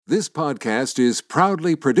This podcast is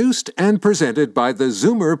proudly produced and presented by the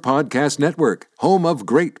Zoomer Podcast Network, home of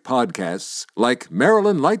great podcasts like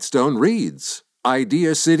Marilyn Lightstone Reads,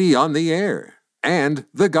 Idea City on the Air, and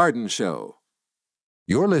The Garden Show.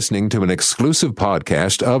 You're listening to an exclusive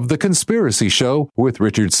podcast of The Conspiracy Show with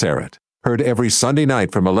Richard Serrett. Heard every Sunday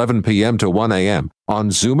night from 11 p.m. to 1 a.m. on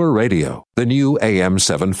Zoomer Radio, the new AM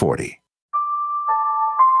 740.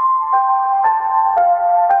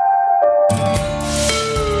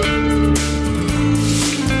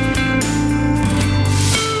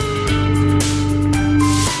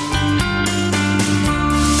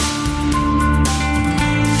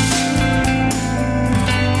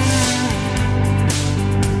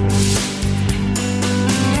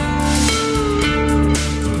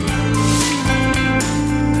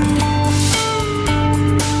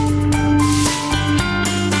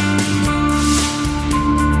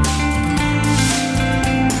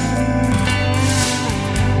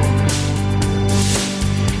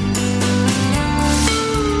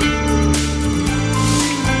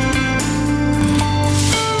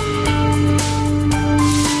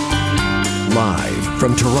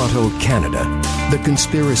 From Toronto, Canada, The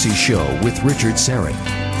Conspiracy Show with Richard Serrett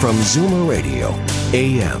from Zoomer Radio,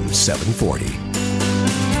 AM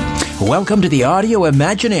 740. Welcome to the Audio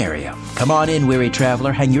Imaginarium. Come on in, weary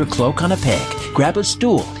traveler, hang your cloak on a peg, grab a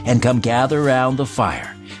stool, and come gather around the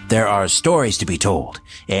fire. There are stories to be told,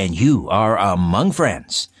 and you are among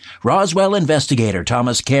friends. Roswell investigator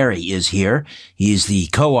Thomas Carey is here. He's the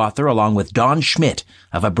co-author, along with Don Schmitt,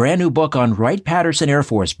 of a brand new book on Wright-Patterson Air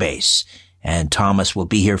Force Base. And Thomas will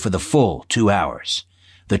be here for the full 2 hours.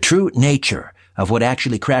 The true nature of what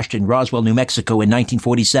actually crashed in Roswell, New Mexico in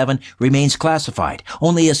 1947 remains classified.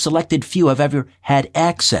 Only a selected few have ever had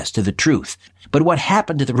access to the truth. But what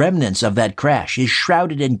happened to the remnants of that crash is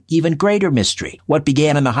shrouded in even greater mystery. What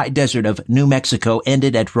began in the high desert of New Mexico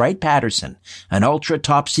ended at Wright-Patterson, an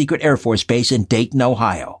ultra-top-secret Air Force base in Dayton,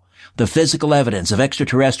 Ohio. The physical evidence of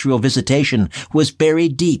extraterrestrial visitation was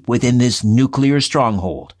buried deep within this nuclear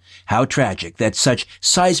stronghold. How tragic that such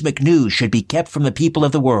seismic news should be kept from the people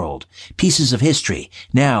of the world. Pieces of history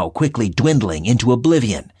now quickly dwindling into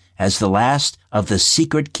oblivion as the last of the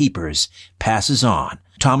secret keepers passes on.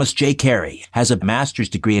 Thomas J. Carey has a master's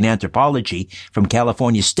degree in anthropology from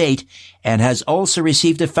California State and has also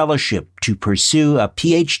received a fellowship to pursue a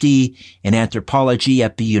Ph.D. in anthropology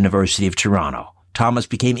at the University of Toronto. Thomas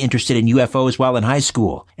became interested in UFOs while in high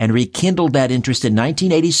school and rekindled that interest in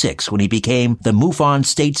 1986 when he became the MUFON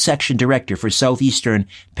State Section Director for Southeastern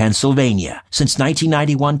Pennsylvania. Since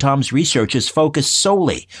 1991, Tom's research has focused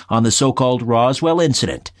solely on the so-called Roswell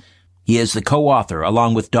Incident. He is the co-author,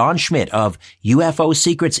 along with Don Schmitt, of UFO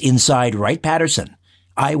Secrets Inside Wright-Patterson,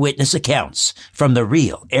 Eyewitness Accounts from the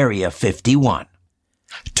Real Area 51.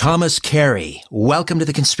 Thomas Carey, welcome to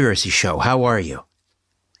The Conspiracy Show. How are you?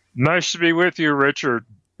 Nice to be with you, Richard.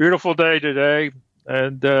 Beautiful day today,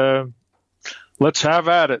 and let's have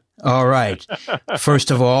at it. All right.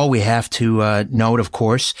 First of all, we have to note, of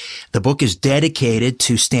course, the book is dedicated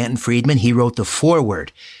to Stanton Friedman. He wrote the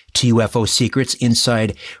foreword to UFO Secrets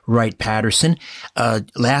Inside Wright-Patterson.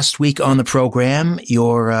 Last week on the program,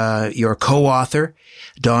 your co-author,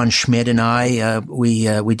 Don Schmitt, and I,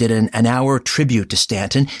 we did an hour tribute to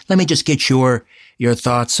Stanton. Let me just get your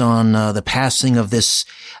thoughts on the passing of this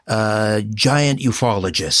giant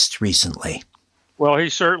ufologist recently. Well, he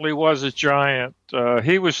certainly was a giant.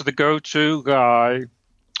 He was the go-to guy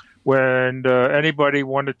when anybody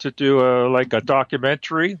wanted to do a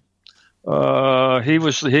documentary. He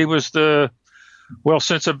was the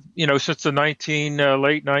since the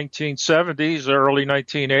late 1970s, early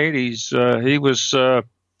 1980s. He was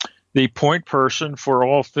the point person for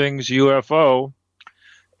all things UFO.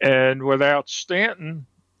 And without Stanton,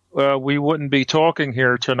 we wouldn't be talking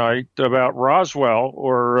here tonight about Roswell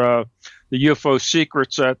or the UFO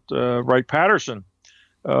secrets at Wright-Patterson.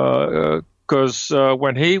 Because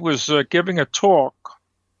when he was giving a talk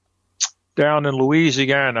down in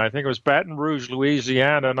Louisiana, I think it was Baton Rouge,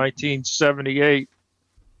 Louisiana, 1978,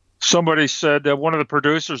 somebody said, one of the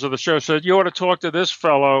producers of the show said, you ought to talk to this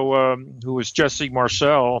fellow who was Jesse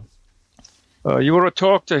Marcel. You ought to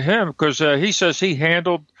talk to him because he says he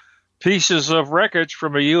handled pieces of wreckage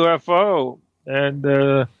from a UFO. And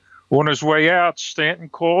on his way out, Stanton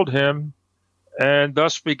called him, and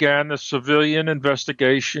thus began the civilian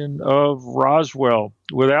investigation of Roswell.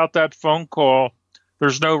 Without that phone call,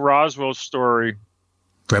 there's no Roswell story.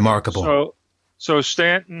 Remarkable. So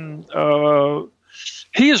Stanton,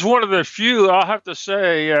 he is one of the few, I'll have to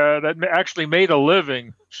say, that actually made a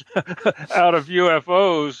living out of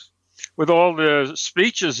UFOs with all the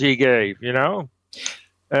speeches he gave, you know?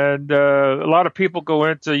 And a lot of people go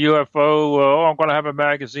into UFO, I'm going to have a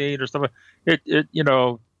magazine or something.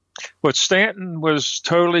 But Stanton was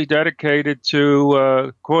totally dedicated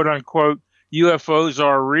to, quote unquote, UFOs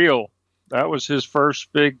are real. That was his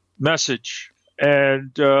first big message.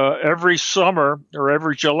 And every summer or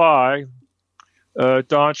every July,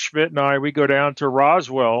 Don Schmitt and I, we go down to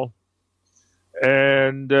Roswell,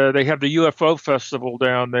 and they have the UFO festival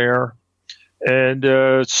down there.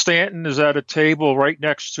 And Stanton is at a table right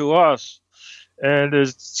next to us, and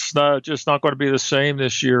it's not going to be the same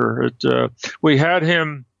this year. We had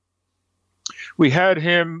him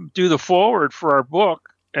do the foreword for our book,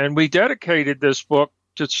 and we dedicated this book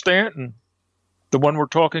to Stanton, the one we're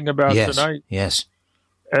talking about tonight. Yes.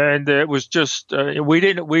 And it was just we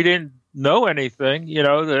didn't know anything,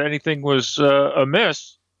 that anything was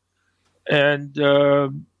amiss, and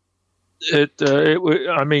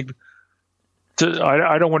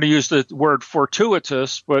I don't want to use the word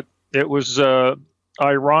fortuitous, but it was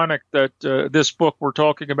ironic that this book we're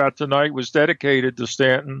talking about tonight was dedicated to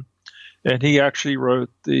Stanton, and he actually wrote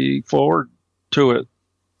the foreword to it.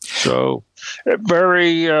 So,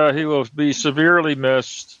 he will be severely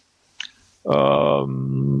missed. I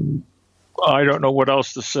don't know what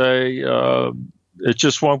else to say. It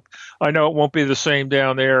just won't. I know it won't be the same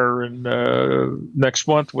down there in next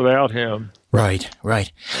month without him. Right.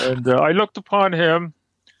 And I looked upon him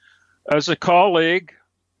as a colleague.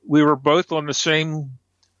 We were both on the same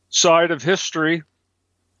side of history,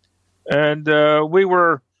 and we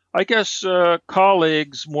were, I guess,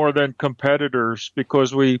 colleagues more than competitors,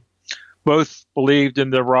 because we both believed in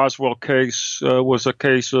the Roswell case was a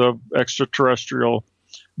case of extraterrestrial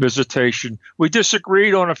visitation. We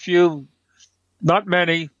disagreed on a few, not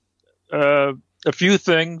many, a few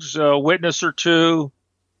things, a witness or two,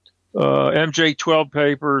 MJ-12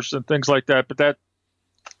 papers and things like that, but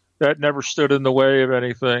that never stood in the way of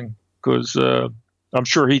anything, because I'm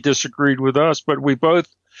sure he disagreed with us, but we both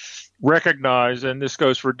recognize, and this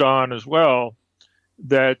goes for Don as well,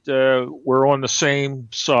 that we're on the same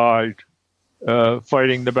side,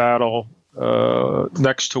 fighting the battle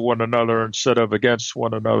next to one another instead of against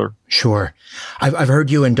one another. Sure. I've heard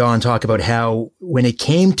you and Don talk about how when it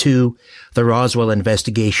came to the Roswell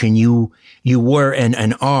investigation, you were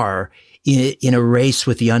and are in a race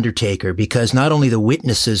with the Undertaker, because not only the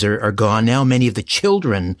witnesses are gone, now many of the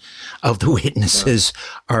children of the witnesses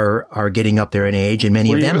are getting up there in age, and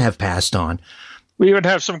many of them have passed on. We even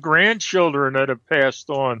have some grandchildren that have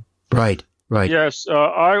passed on. Right. Yes,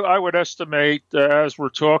 I would estimate, as we're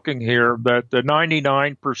talking here, that the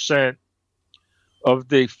 99% of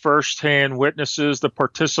the first-hand witnesses, the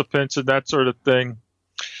participants and that sort of thing,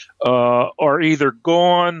 are either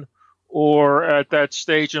gone or at that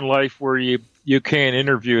stage in life where you can't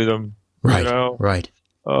interview them. Right. Right.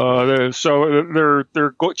 So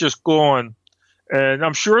they're just gone, and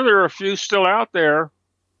I'm sure there are a few still out there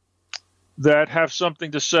that have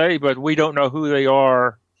something to say, but we don't know who they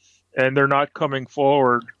are, and they're not coming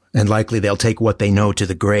forward. And likely they'll take what they know to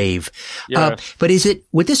the grave. Yes. But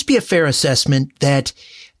would this be a fair assessment that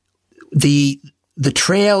the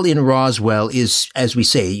trail in Roswell is, as we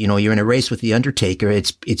say, you're in a race with the Undertaker.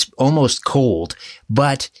 It's almost cold,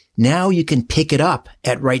 but now you can pick it up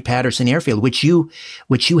at Wright-Patterson Airfield, which you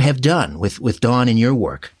have done with Don in your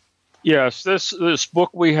work. Yes. This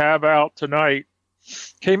book we have out tonight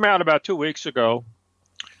came out about 2 weeks ago,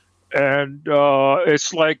 and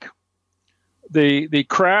it's like the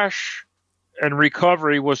crash and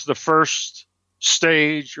recovery was the first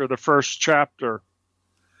stage or the first chapter.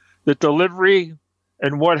 The delivery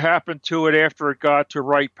and what happened to it after it got to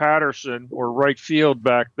Wright-Patterson, or Wright Field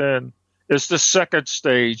back then, is the second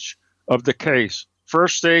stage of the case.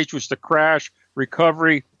 First stage was the crash,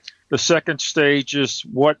 recovery. The second stage is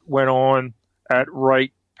what went on at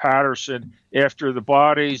Wright-Patterson after the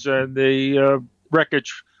bodies and the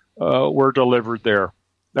wreckage were delivered there.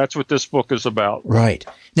 That's what this book is about. Right.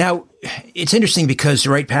 Now, it's interesting because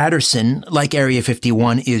Wright-Patterson, like Area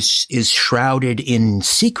 51, is shrouded in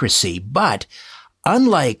secrecy. But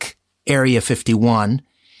unlike Area 51,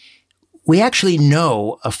 we actually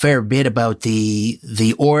know a fair bit about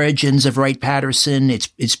the origins of Wright-Patterson,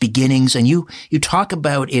 its beginnings, and you talk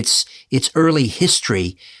about its early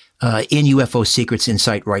history in UFO Secrets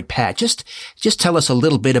Inside Wright-Pat. Just tell us a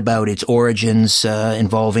little bit about its origins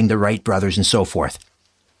involving the Wright brothers and so forth.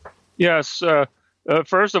 Yes.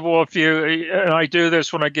 First of all, and I do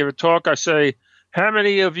this when I give a talk, I say, how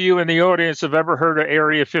many of you in the audience have ever heard of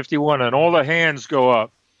Area 51? And all the hands go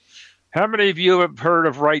up. How many of you have heard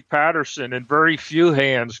of Wright-Patterson? And very few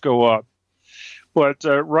hands go up. But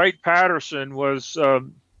Wright-Patterson was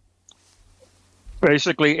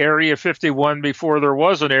basically Area 51 before there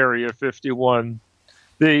was an Area 51.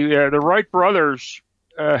 The Wright brothers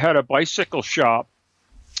had a bicycle shop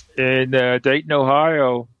in Dayton,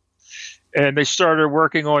 Ohio, and they started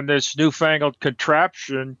working on this newfangled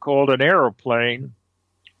contraption called an aeroplane.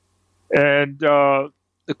 And, of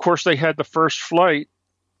course, they had the first flight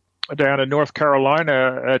down in North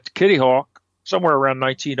Carolina at Kitty Hawk, somewhere around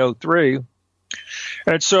 1903.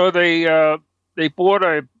 And so they bought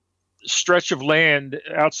a stretch of land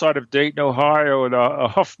outside of Dayton, Ohio, at a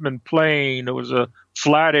Huffman Plain. It was a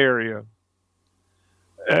flat area.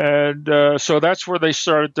 And so that's where they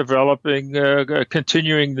started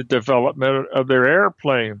continuing the development of their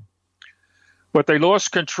airplane. But they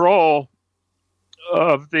lost control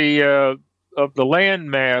of the land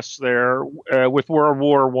mass there with World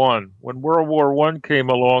War I. When World War I came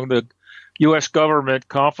along, the U.S. government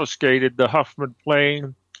confiscated the Huffman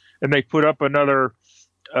Plain, and they put up another.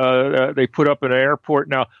 They put up an airport.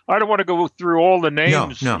 Now, I don't want to go through all the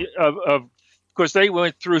names of because they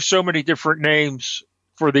went through so many different names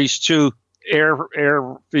for these two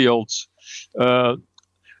airfields. It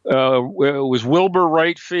was Wilbur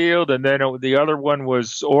Wright Field, and then the other one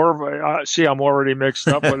was Orv. See, I'm already mixed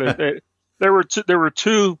up with it. There were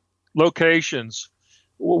two locations.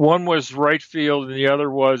 One was Wright Field, and the other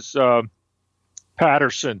was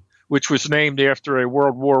Patterson, which was named after a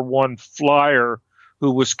World War I flyer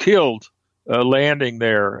who was killed landing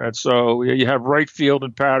there. And so you have Wright Field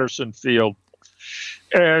and Patterson Field.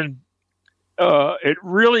 And it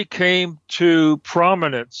really came to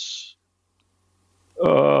prominence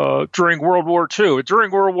during World War II.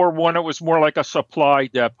 During World War I, it was more like a supply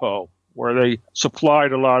depot where they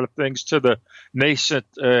supplied a lot of things to the nascent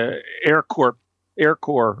Air Corps,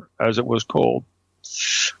 as it was called.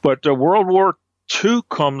 But World War II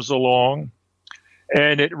comes along,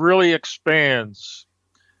 and it really expands.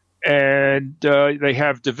 And they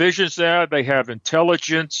have divisions now. They have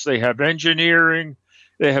intelligence. They have engineering.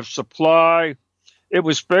 They have supply. It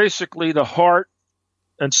was basically the heart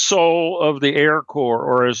and soul of the Air Corps,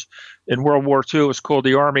 or as in World War II, it was called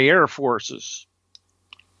the Army Air Forces.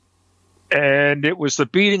 And it was the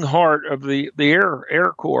beating heart of the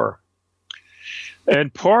Air Corps.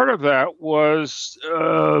 And part of that was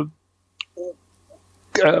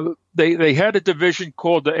they had a division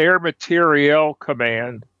called the Air Materiel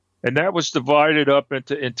Command, and that was divided up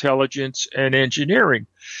into intelligence and engineering.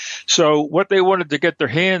 So what they wanted to get their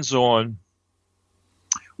hands on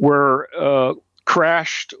were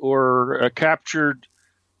crashed or captured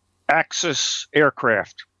Axis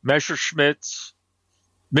aircraft, Messerschmitts,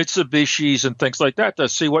 Mitsubishis, and things like that, to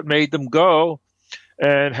see what made them go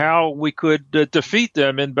and how we could defeat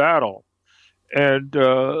them in battle. And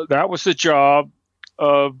that was the job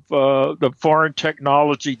of the Foreign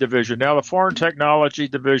Technology Division. Now, the Foreign Technology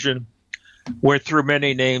Division went through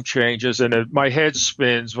many name changes, and my head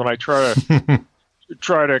spins when I try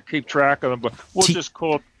to keep track of them. But we'll just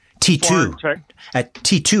call it T2. At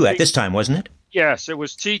T2 at this time, wasn't it? Yes, it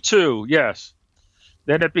was T2. Yes.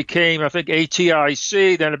 Then it became, I think,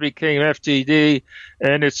 ATIC. Then it became FTD,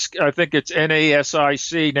 and I think it's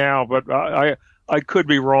NASIC now. But I could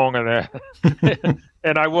be wrong on that.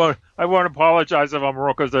 And I won't apologize if I'm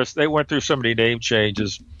wrong, because they went through so many name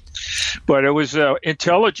changes. But it was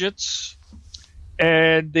intelligence,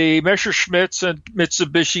 and the Messerschmitts and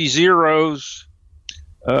Mitsubishi Zeros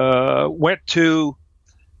went to.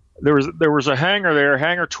 There was a hangar there,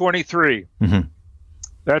 Hangar 23. Mm-hmm.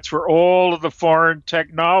 That's where all of the foreign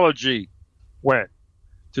technology went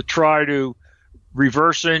to try to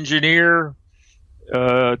reverse engineer,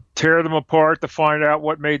 tear them apart to find out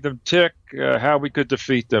what made them tick, how we could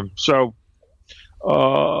defeat them. So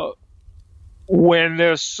when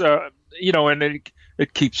this, and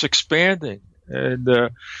it keeps expanding,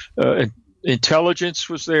 and intelligence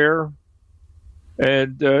was there,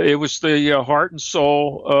 and it was the heart and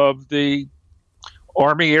soul of the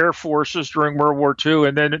Army Air Forces during World War II,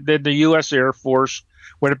 and then the U.S. Air Force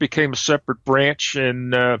when it became a separate branch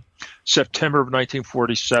in September of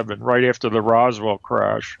 1947, right after the Roswell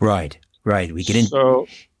crash. Right. We get into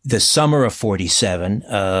the summer of 47,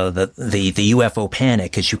 the UFO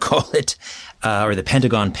panic, as you call it, or the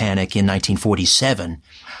Pentagon panic in 1947.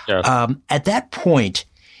 Yes. At that point,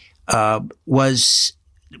 was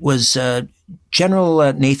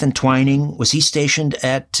General Nathan Twining, was he stationed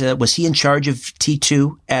was he in charge of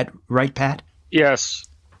T2 at Wright-Pat? Yes.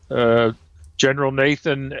 General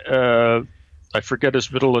Nathan, I forget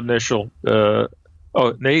his middle initial.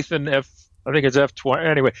 Nathan F, I think it's F20.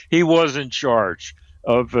 Anyway, he was in charge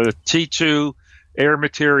of T2 Air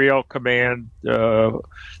Materiel Command.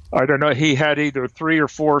 I don't know. He had either 3 or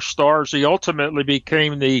 4 stars. He ultimately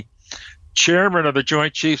became the chairman of the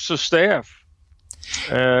Joint Chiefs of Staff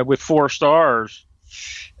with 4 stars.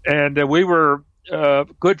 And we were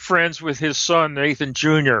good friends with his son, Nathan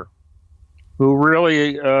Jr., who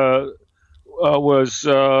really was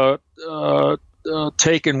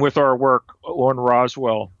taken with our work on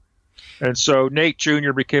Roswell. And so Nate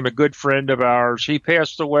Jr. became a good friend of ours. He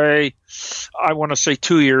passed away, I want to say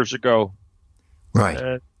 2 years ago.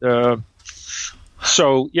 Right. And,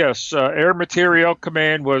 so, yes, Air Materiel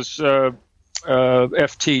Command was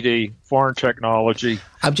FTD, Foreign Technology.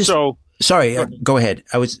 I'm just sorry. Go ahead.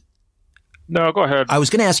 No, go ahead. I was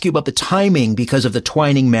going to ask you about the timing because of the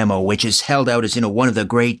Twining memo, which is held out as, one of the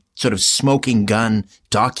great sort of smoking gun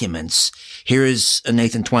documents. Here is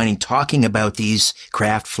Nathan Twining talking about these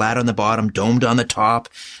craft flat on the bottom, domed on the top,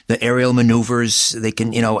 the aerial maneuvers. They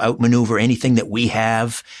can, outmaneuver anything that we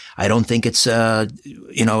have. I don't think it's, a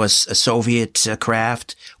Soviet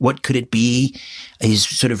craft. What could it be? He's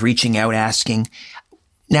sort of reaching out, asking.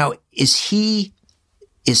 Now, if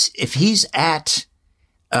he's at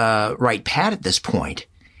Wright-Patterson at this point,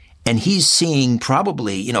 and he's seeing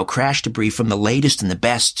probably, crash debris from the latest and the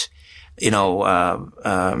best,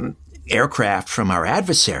 aircraft from our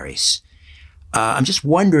adversaries. I'm just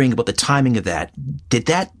wondering about the timing of that. Did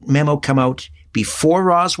that memo come out before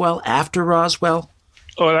Roswell, after Roswell?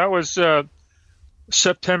 Oh, that was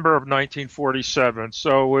September of 1947.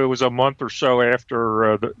 So it was a month or so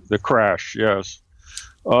after the crash, yes.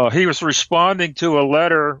 He was responding to a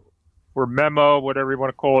letter or memo, whatever you want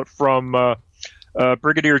to call it, from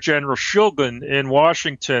Brigadier General Shulgin in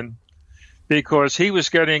Washington, because he was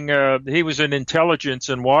in intelligence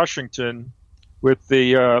in Washington with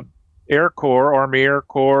the Air Corps, Army Air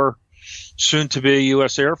Corps, soon to be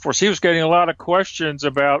U.S. Air Force. He was getting a lot of questions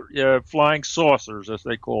about flying saucers, as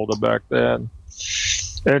they called them back then.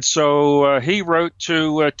 And so he wrote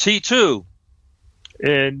to T2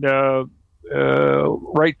 in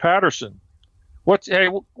Wright-Patterson. What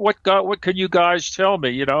can you guys tell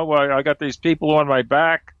me? I got these people on my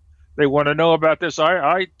back. They want to know about this.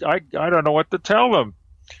 I don't know what to tell them.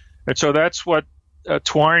 And so that's what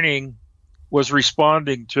Twining was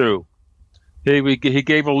responding to. He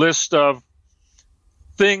gave a list of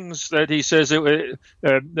things that he says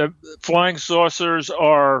the flying saucers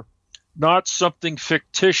are not something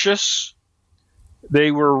fictitious.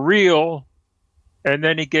 They were real. And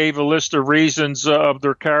then he gave a list of reasons of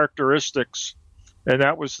their characteristics. And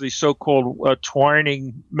that was the so-called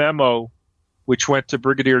Twining memo, which went to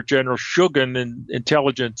Brigadier General Shulgin in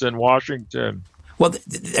intelligence in Washington. Well,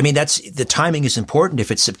 the timing is important.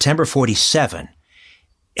 If it's September 47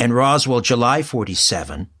 and Roswell July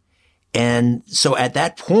 47, and so at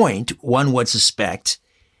that point, one would suspect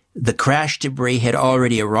the crash debris had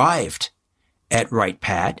already arrived at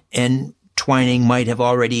Wright-Pat, and Twining might have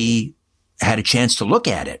already had a chance to look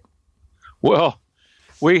at it. Well,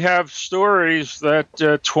 we have stories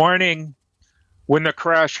that Twining, when the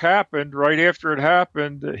crash happened, right after it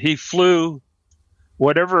happened, he flew,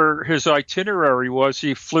 whatever his itinerary was,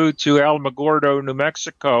 he flew to Alamogordo, New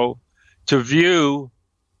Mexico, to view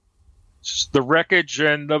the wreckage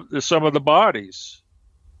and some of the bodies.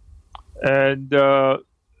 And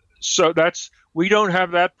so we don't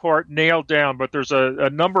have that part nailed down, but there's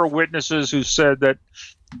a number of witnesses who said that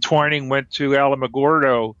Twining went to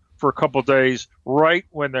Alamogordo for a couple of days right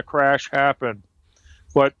when the crash happened.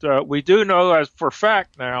 But we do know as for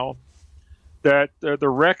fact now that the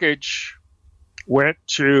wreckage went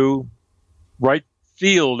to Wright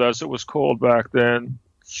Field, as it was called back then.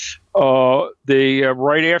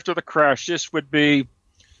 Right after the crash, this would be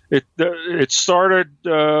it started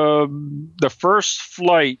the first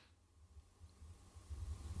flight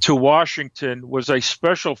to Washington was a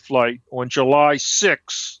special flight on July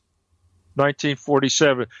 6,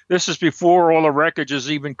 1947. This is before all the wreckage is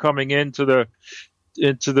even coming into the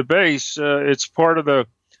base. It's part of the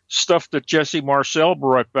stuff that Jesse Marcel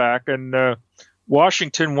brought back, and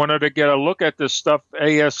Washington wanted to get a look at this stuff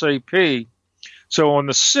ASAP. So on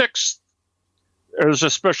the 6th, there's a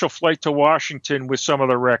special flight to Washington with some of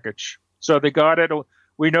the wreckage. So they got it.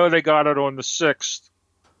 We know they got it on the 6th.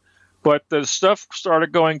 But the stuff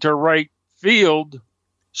started going to Wright Field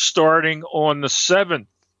starting on the 7th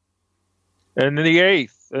and the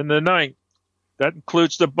 8th and the 9th. That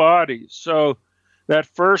includes the bodies. So that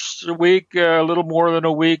first week, a little more than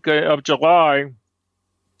a week of July,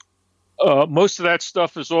 most of that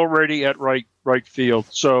stuff is already at Wright Field.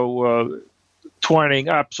 So Twining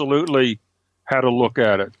absolutely had a look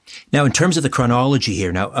at it. Now, in terms of the chronology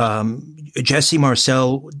here, Jesse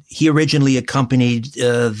Marcel, he originally accompanied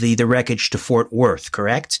the wreckage to Fort Worth,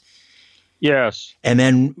 correct? Yes. And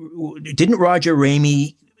then didn't Roger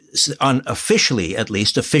Ramey unofficially, at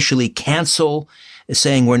least, officially cancel,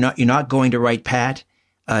 saying you're not going to Wright-Pat.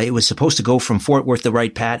 It was supposed to go from Fort Worth to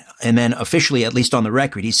Wright-Pat, and then officially, at least on the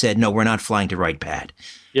record, he said, no, we're not flying to Wright-Pat.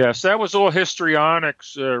 Yes, that was all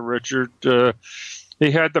histrionics, Richard.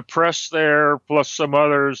 He had the press there, plus some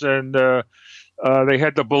others, and they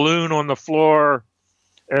had the balloon on the floor,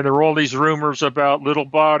 and there were all these rumors about little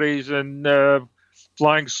bodies and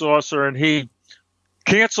flying saucer, and he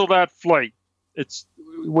canceled that flight.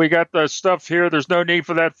 We got the stuff here. There's no need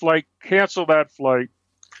for that flight. Cancel that flight.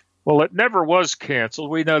 Well, it never was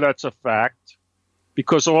canceled. We know that's a fact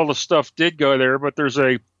because all the stuff did go there. But there's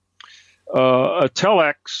a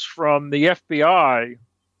telex from the FBI,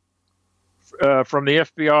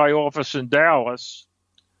 office in Dallas,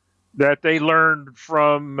 that they learned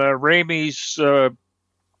from Ramey's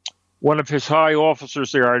one of his high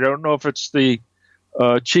officers there. I don't know if it's the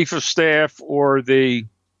chief of staff or the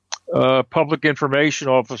public information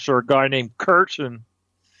officer, a guy named Curtin.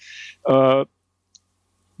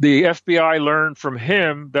 The FBI learned from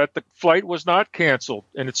him that the flight was not canceled,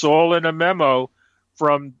 and it's all in a memo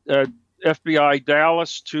from FBI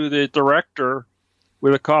Dallas to the director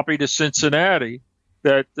with a copy to Cincinnati,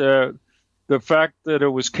 that the fact that it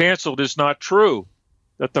was canceled is not true,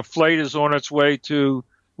 that the flight is on its way to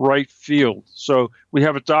Wright Field. So we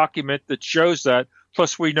have a document that shows that,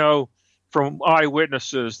 plus we know from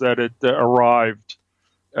eyewitnesses that it arrived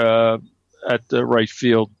at the Wright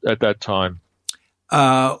Field at that time.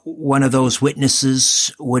 One of those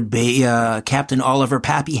witnesses would be Captain Oliver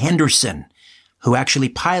Pappy Henderson, who actually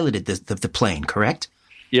piloted the plane, correct?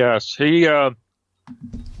 Yes.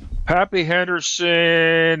 Pappy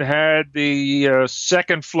Henderson had the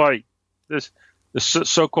second flight, the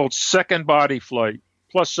so-called second body flight,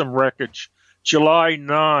 plus some wreckage, July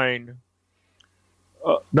 9.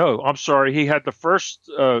 No, I'm sorry. He had the first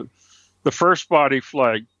body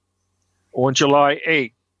flight on July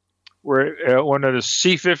 8. Where one of the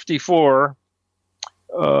C-54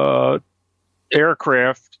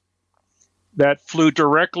 aircraft that flew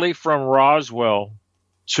directly from Roswell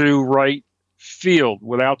to Wright Field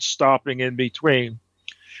without stopping in between.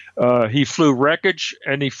 He flew wreckage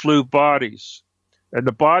and he flew bodies. And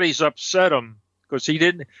the bodies upset him because he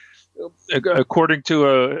didn't, according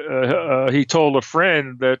to he told a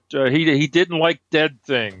friend that he didn't like dead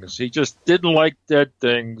things. He just didn't like dead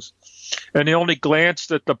things. And he only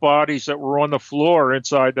glanced at the bodies that were on the floor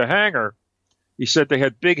inside the hangar. He said they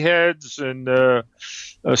had big heads and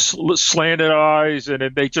slanted eyes,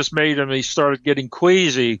 and they just made him, he started getting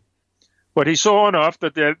queasy. But he saw enough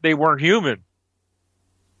that they weren't human.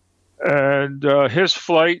 And his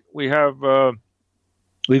flight, we've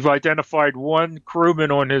identified one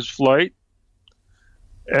crewman on his flight,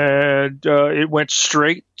 and it went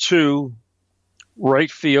straight to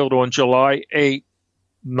Wright Field on July 8,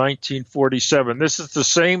 1947. This is the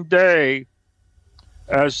same day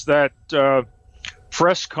as that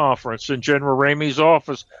press conference in General Ramey's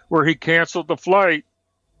office where he canceled the flight.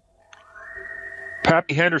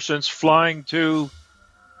 Pappy Henderson's flying to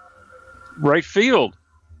Wright Field.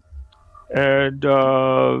 And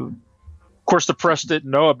of course the press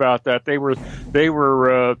didn't know about that. They were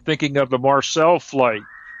thinking of the Marcel flight,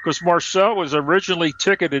 because Marcel was originally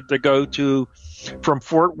ticketed to go from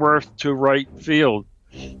Fort Worth to Wright Field.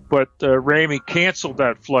 But Ramey canceled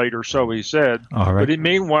that flight, or so he said. All right. But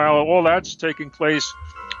meanwhile, all that's taking place.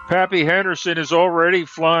 Pappy Henderson is already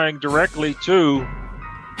flying directly to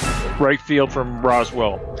Wright Field from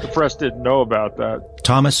Roswell. The press didn't know about that.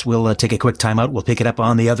 Thomas, we'll take a quick time out. We'll pick it up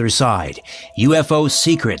on the other side. UFO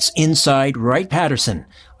secrets inside Wright-Patterson.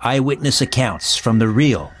 Eyewitness accounts from the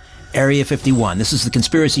real Area 51. This is The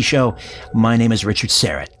Conspiracy Show. My name is Richard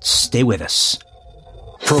Serrett. Stay with us.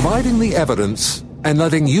 Providing the evidence and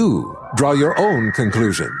letting you draw your own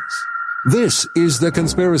conclusions. This is The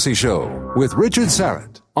Conspiracy Show with Richard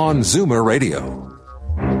Serrett on Zoomer Radio.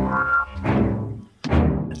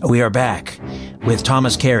 We are back with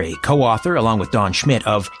Thomas Carey, co-author, along with Don Schmitt,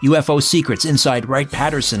 of UFO Secrets Inside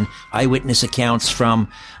Wright-Patterson, Eyewitness Accounts from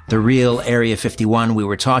the real Area 51. We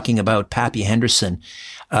were talking about Pappy Henderson,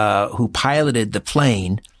 who piloted the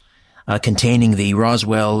plane containing the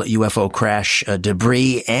Roswell UFO crash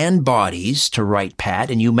debris and bodies to Wright-Pat.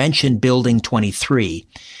 And you mentioned Building 23.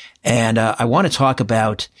 And I want to talk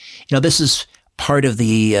about, this is part of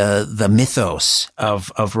the mythos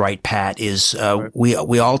of Wright-Pat is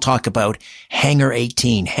we all talk about Hangar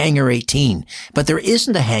 18, but there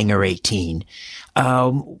isn't a Hangar 18.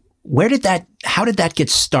 How did that get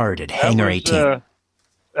started, Hangar 18?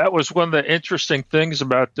 That was one of the interesting things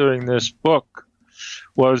about doing this book,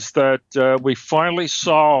 was that we finally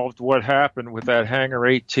solved what happened with that Hangar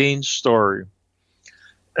 18 story.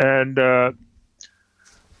 And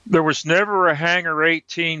there was never a Hangar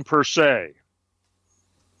 18 per se.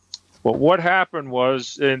 But what happened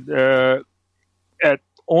was,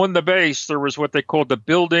 on the base, there was what they called the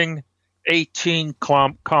Building 18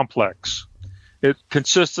 complex. It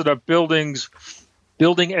consisted of Building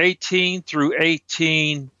 18 through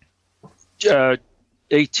 18G,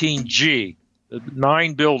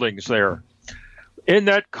 9 buildings there. In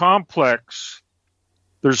that complex,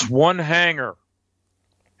 there's one hangar,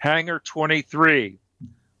 Hangar 23.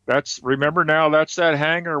 Remember now, that's that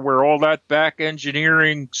hangar where all that back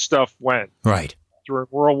engineering stuff went. Right. During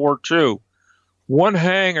World War II. One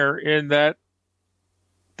hangar in that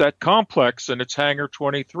complex, and it's Hangar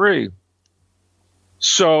 23.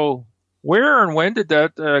 So where and when did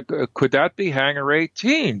that, could that be Hangar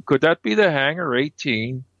 18? Could that be the Hangar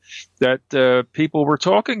 18 that people were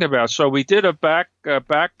talking about? So we did a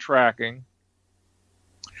backtracking,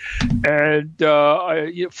 and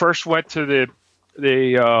I first went to the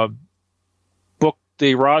book,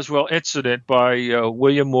 The Roswell Incident by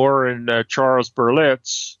William Moore and Charles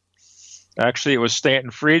Berlitz. Actually, it was Stanton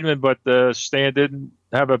Friedman, but Stan didn't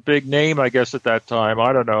have a big name, I guess, at that time.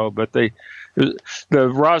 I don't know, but the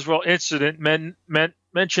Roswell Incident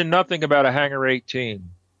mentioned nothing about a Hangar 18.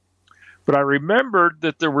 But I remembered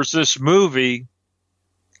that there was this movie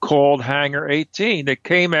called Hangar 18 that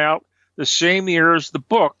came out the same year as the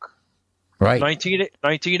book. Right.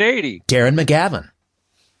 1980. Darren McGavin.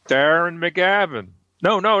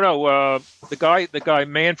 No. The guy,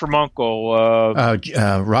 Man from Uncle. Robert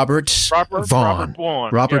Vaughn.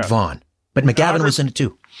 Robert Vaughn. But McGavin was in it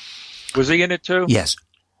too. Was he in it too? Yes.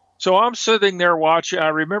 So I'm sitting there watching. I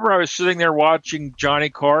remember I was sitting there watching Johnny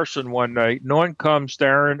Carson one night, and on comes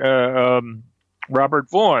Robert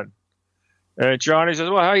Vaughn. And Johnny says,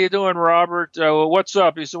 "Well, how you doing, Robert? What's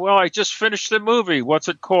up?" He said, "Well, I just finished the movie. What's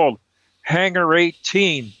it called? Hangar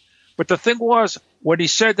 18. But the thing was, when he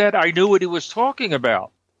said that, I knew what he was talking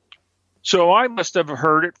about. So I must have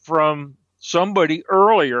heard it from somebody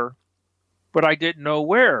earlier, but I didn't know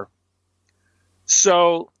where.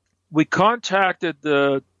 So we contacted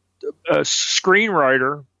the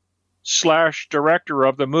screenwriter / director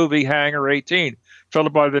of the movie Hangar 18, a fellow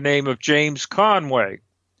by the name of James Conway.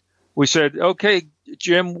 We said, "Okay,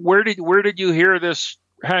 Jim, where did you hear this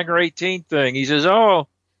Hangar 18 thing?" He says, "Oh,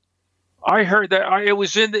 I heard that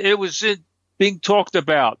it was being talked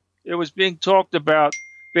about. It was being talked about,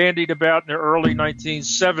 bandied about in the early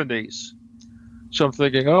 1970s." So I'm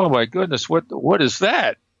thinking, "Oh my goodness, what is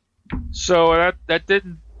that?" So that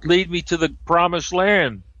didn't lead me to the promised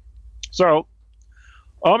land. So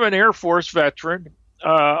I'm an Air Force veteran.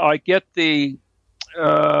 I get the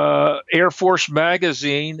Air Force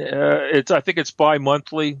magazine. I think it's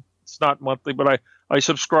bi-monthly. It's not monthly, but I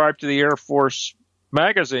subscribe to the Air Force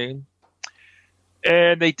magazine.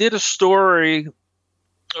 And they did a story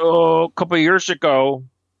a couple of years ago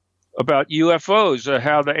about UFOs,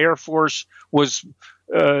 how the Air Force was.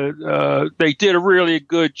 They did a really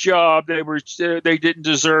good job. They didn't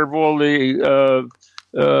deserve all the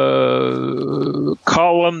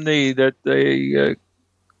calumny that they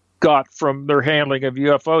got from their handling of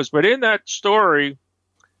UFOs. But in that story,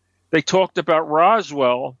 they talked about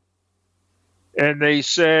Roswell, and they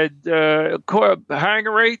said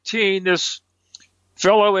Hangar 18, this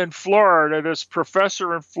fellow in Florida, this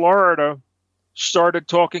professor in Florida, started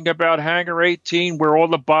talking about Hangar 18 where all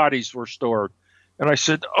the bodies were stored. And I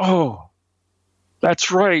said, "Oh,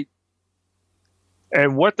 that's right."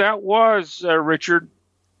 And what that was, Richard,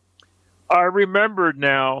 I remembered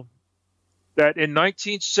now that in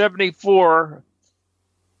 1974,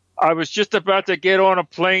 I was just about to get on a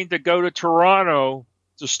plane to go to Toronto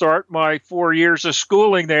to start my 4 years of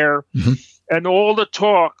schooling there. Mm-hmm. And all the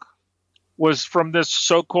talk was from this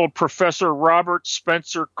so-called Professor Robert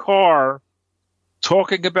Spencer Carr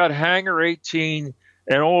talking about Hangar 18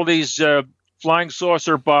 and all these flying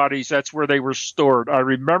saucer bodies. That's where they were stored. I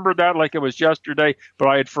remember that like it was yesterday, but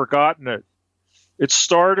I had forgotten it. It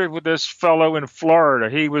started with this fellow in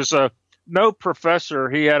Florida. He was no professor.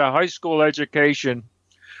 He had a high school education,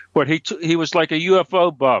 but he was like a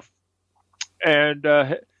UFO buff. And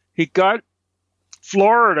he got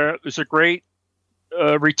Florida is a great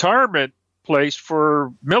retirement place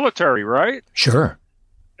for military, right? Sure.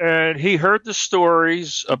 And he heard the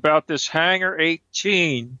stories about this Hangar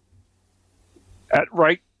 18 at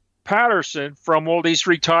Wright-Patterson from all these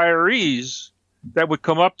retirees that would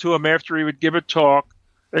come up to him after he would give a talk.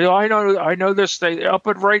 They go, I know this. They up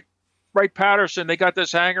at Wright-Patterson, they got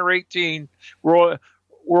this Hangar 18 where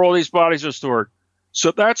all these bodies are stored.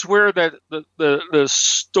 So that's where the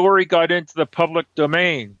story got into the public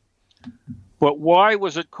domain. But why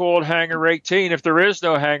was it called Hangar 18 if there is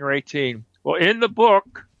no Hangar 18? Well, in the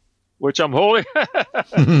book, which I'm holding,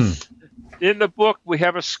 in the book, we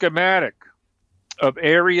have a schematic of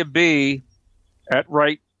Area B at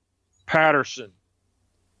Wright-Patterson,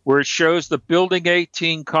 where it shows the Building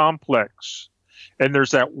 18 complex. And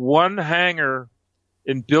there's that one hangar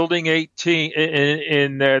in Building 18,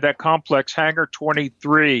 in that complex, Hangar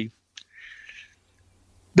 23.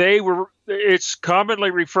 It's commonly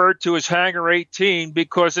referred to as Hangar 18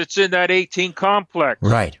 because it's in that 18 complex.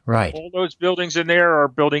 Right. All those buildings in there are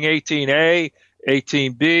Building 18A,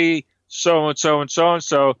 18B, so and so and so and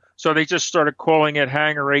so. So they just started calling it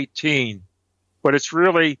Hangar 18. But it's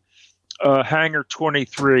really Hangar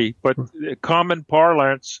 23. But in common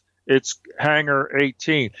parlance, it's Hangar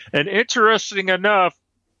 18. And interesting enough,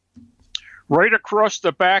 right across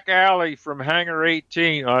the back alley from Hangar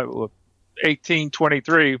 18,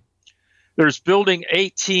 1823, there's Building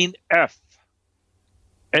 18F,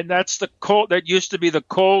 and that's that used to be the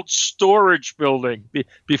cold storage building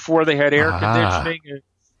before they had air conditioning,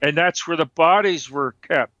 and that's where the bodies were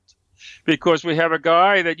kept. Because we have a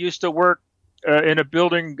guy that used to work in a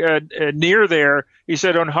building near there. He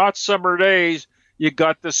said on hot summer days, you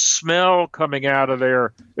got the smell coming out of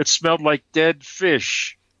there. It smelled like dead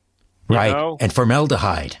fish. Right, you know? And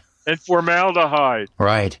formaldehyde.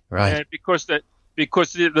 Right. And because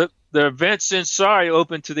the vents inside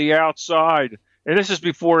open to the outside, and this is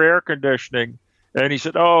before air conditioning. And he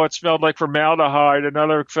said, "Oh, it smelled like formaldehyde."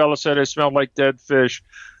 Another fellow said it smelled like dead fish.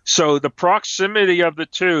 So the proximity of the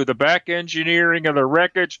two, the back engineering of the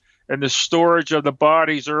wreckage and the storage of the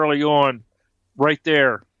bodies early on, right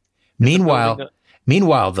there. Meanwhile,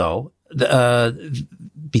 though,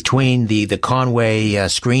 between the Conway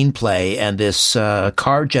screenplay and this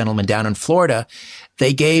car gentleman down in Florida,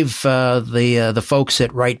 they gave the folks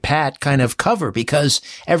at Wright-Pat kind of cover, because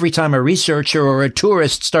every time a researcher or a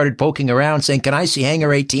tourist started poking around saying, "Can I see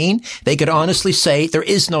Hangar 18?" they could honestly say there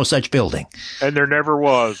is no such building. And there never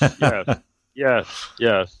was. Yes.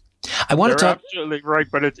 I want to talk. Absolutely right,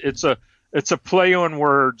 but it's a play on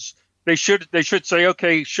words. They should say,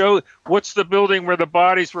 okay, show what's the building where the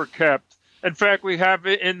bodies were kept. In fact, we have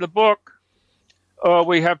it in the book.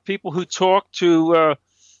 We have people who talk to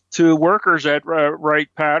workers at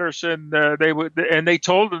Wright-Patterson. They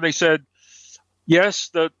told them, they said, yes,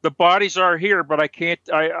 the bodies are here, but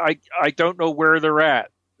I don't know where they're at.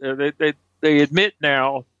 They admit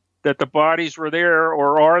now that the bodies were there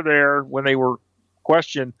or are there when they were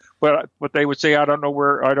questioned, but they would say, I don't know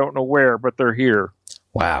where, but they're here.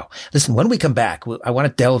 Wow. Listen, when we come back, I want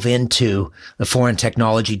to delve into the Foreign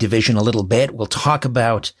Technology Division a little bit. We'll talk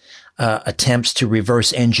about attempts to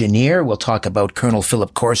reverse engineer. We'll talk about Colonel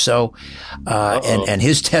Philip Corso and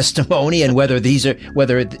his testimony, and whether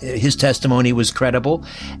his testimony was credible.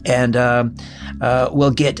 And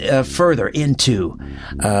we'll get further into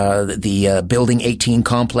the Building 18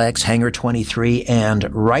 complex, Hangar 23,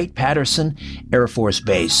 and Wright-Patterson Air Force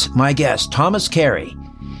Base. My guest, Thomas Carey,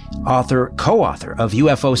 co-author of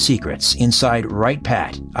UFO Secrets Inside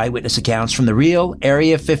Wright-Pat, Eyewitness Accounts from the Real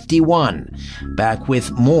Area 51. Back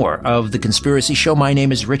with more of The Conspiracy Show. My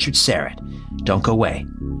name is Richard Serrett. Don't go away.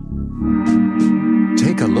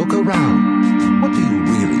 Take a look around. What do you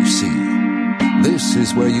really see? This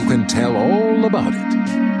is where you can tell all about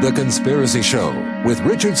it. The Conspiracy Show with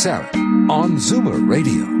Richard Serrett on Zoomer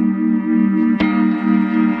Radio.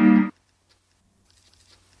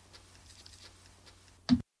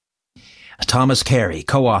 Thomas Carey,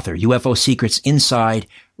 co-author, UFO Secrets Inside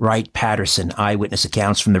Wright-Patterson, Eyewitness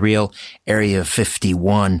Accounts from the Real Area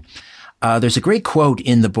 51. There's a great quote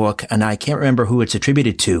in the book, and I can't remember who it's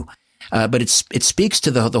attributed to, but it speaks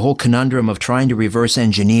to the whole conundrum of trying to reverse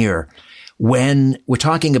engineer when we're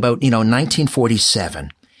talking about,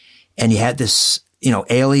 1947, and you had this,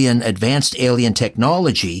 advanced alien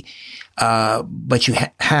technology, but you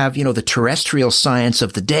have, the terrestrial science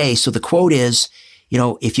of the day. So the quote is,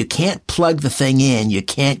 if you can't plug the thing in, you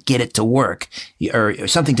can't get it to work, or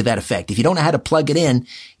something to that effect. If you don't know how to plug it in,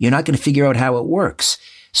 you're not going to figure out how it works.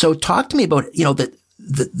 So talk to me about,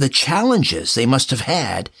 the challenges they must have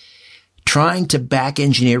had trying to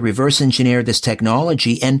reverse engineer this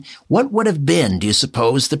technology, and what would have been, do you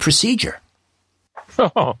suppose, the procedure?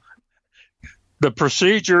 Oh, the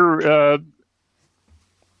procedure,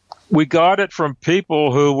 we got it from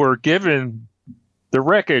people who were given the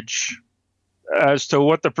wreckage as to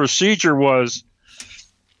what the procedure was.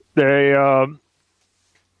 They,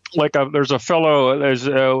 there's a fellow,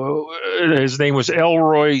 his name was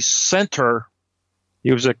Elroy Center.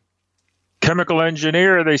 He was a chemical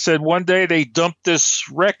engineer. They said one day they dumped this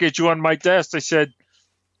wreckage on my desk. They said,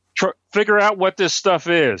 figure out what this stuff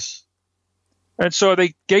is. And so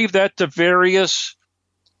they gave that to various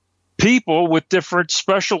people with different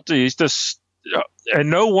specialties, and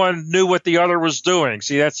no one knew what the other was doing.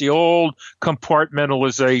 See, that's the old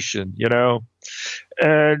compartmentalization,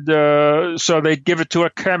 And so they'd give it to a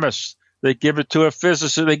chemist, they'd give it to a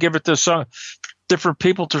physicist, they give it to some different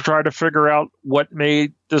people to try to figure out what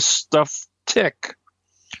made this stuff tick.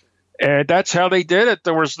 And that's how they did it.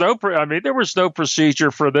 There was no procedure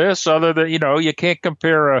for this other than, you can't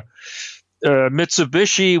compare a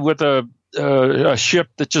Mitsubishi with a ship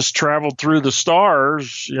that just traveled through the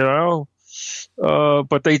stars,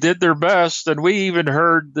 but they did their best. And we even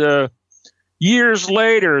heard years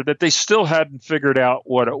later that they still hadn't figured out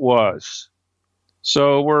what it was.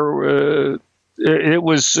 So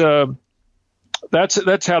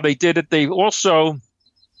that's how they did it. They also,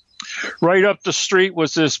 right up the street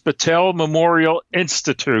was this Battelle Memorial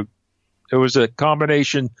Institute. It was a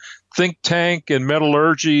combination think tank and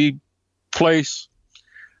metallurgy place.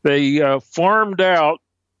 They farmed out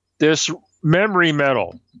this memory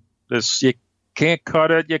metal. You can't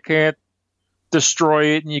cut it, you can't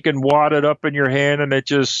destroy it, and you can wad it up in your hand, and it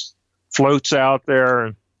just floats out there.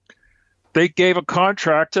 And they gave a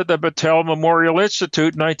contract to the Battelle Memorial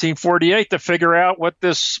Institute in 1948 to figure out what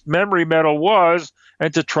this memory metal was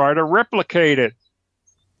and to try to replicate it.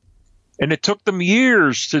 And it took them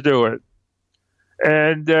years to do it.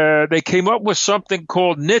 And they came up with something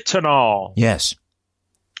called nitinol. Yes.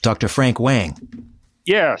 Dr. Frank Wang.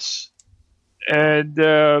 Yes.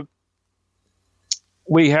 And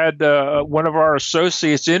we had one of our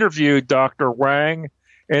associates interviewed Dr. Wang,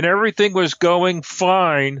 and everything was going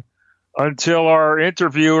fine until our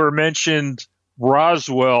interviewer mentioned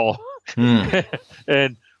Roswell.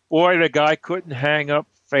 And boy, the guy couldn't hang up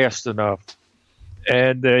fast enough.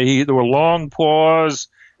 And there were long pause,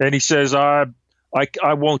 and he says, I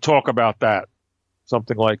won't talk about that,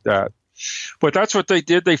 something like that. But that's what they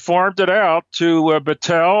did. They farmed it out to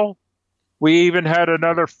Battelle. We even had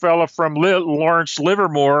another fella from Lawrence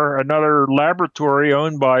Livermore, another laboratory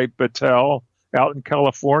owned by Battelle out in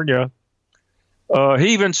California.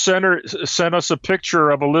 He even sent us a picture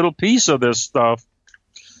of a little piece of this stuff.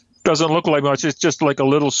 Doesn't look like much. It's just like a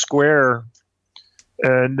little square.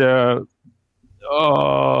 And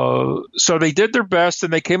so they did their best,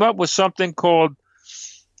 and they came up with something called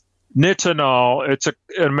nitinol. It's an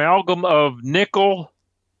amalgam of nickel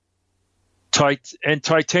and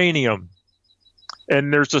titanium.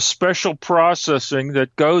 And there's a special processing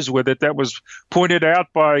that goes with it that was pointed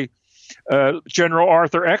out by General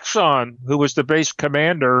Arthur Exon, who was the base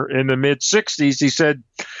commander in the mid-'60s. He said,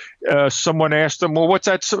 someone asked him, well, what's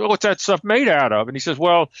that stuff made out of? And he says,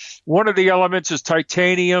 well, one of the elements is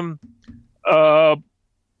titanium, and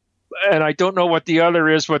I don't know what the other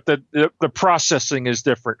is, but the processing is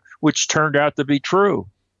different, which turned out to be true.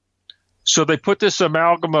 So they put this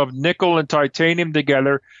amalgam of nickel and titanium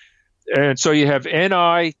together, and so you have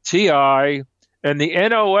NiTi, and the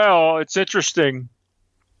NOL, it's interesting,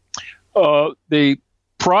 the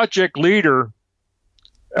project leader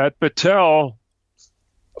at Battelle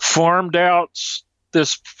farmed out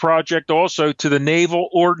this project also to the Naval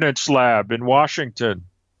Ordnance Lab in Washington.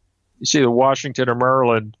 You see the Washington or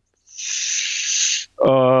Maryland.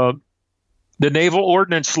 The Naval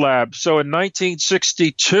Ordnance Lab. So in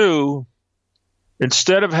 1962,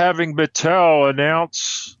 instead of having Battelle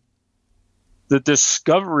announce the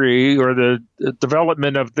discovery or the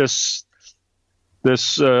development of this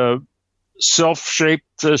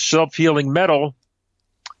self-shaped, self-healing metal,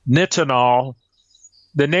 nitinol,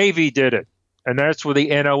 the Navy did it. And that's where the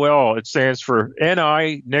NOL, it stands for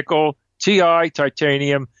Ni, nickel, Ti,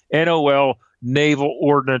 titanium, NOL, Naval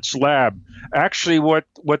Ordnance Lab. Actually, what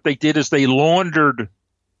they did is they laundered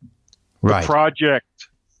the project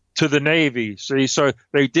to the Navy. See, so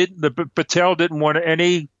they didn't. Battelle didn't want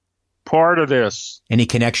any part of this. Any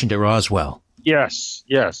connection to Roswell? Yes.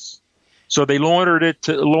 So they laundered it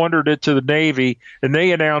to the Navy, and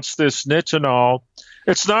they announced this nitinol.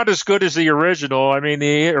 It's not as good as the original. I mean,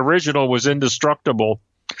 the original was indestructible,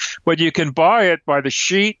 but you can buy it by the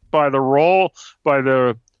sheet, by the roll, by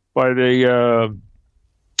the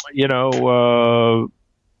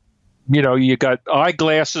you got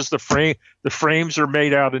eyeglasses. The frames are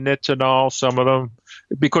made out of nitinol, some of them,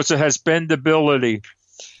 because it has bendability,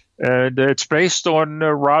 and it's based on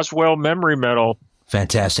Roswell memory metal.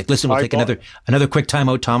 Fantastic. Listen, we'll take another quick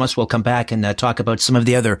timeout, Thomas. We'll come back and talk about some of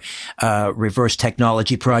the other reverse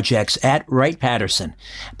technology projects at Wright-Patterson.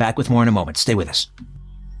 Back with more in a moment. Stay with us.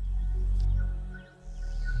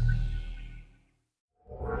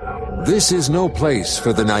 This is no place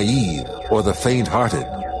for the naive or the faint-hearted.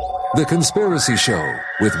 The Conspiracy Show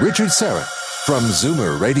with Richard Serra from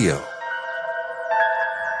Zoomer Radio.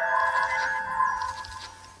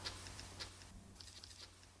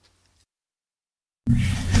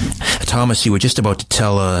 Thomas, you were just about to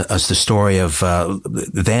tell us the story of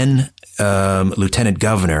then Lieutenant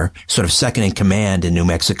Governor, sort of second in command in New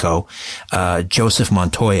Mexico, Joseph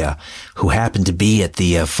Montoya, who happened to be at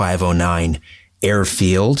the 509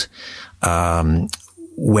 airfield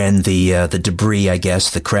when the debris, I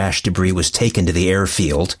guess, the crash debris was taken to the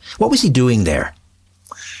airfield. What was he doing there?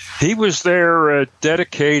 He was there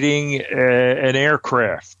dedicating an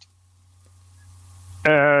aircraft.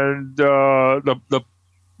 And the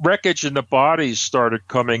wreckage and the bodies started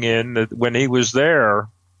coming in when he was there.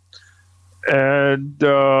 And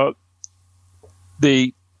you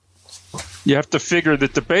have to figure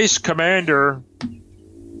that the base commander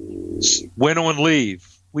went on leave.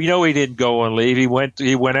 We know he didn't go on leave. He went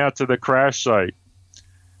out to the crash site.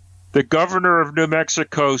 The governor of New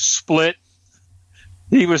Mexico split.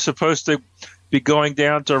 He was supposed to be going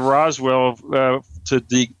down to Roswell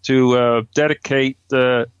to dedicate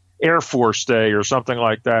the Air Force Day or something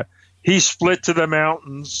like that. He split to the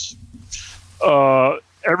mountains.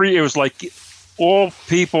 It was like all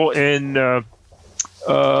people in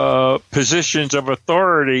positions of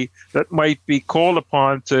authority that might be called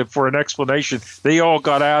upon for an explanation. They all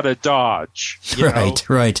got out of Dodge.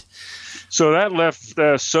 Right. So that left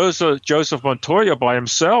Joseph Montoya by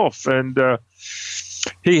himself, and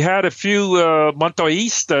he had a few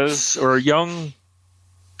Montoyistas, or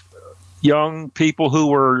young people who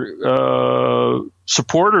were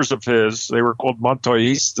supporters of his. They were called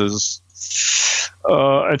Montoyistas.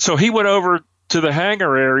 And so he went over to the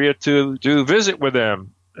hangar area to visit with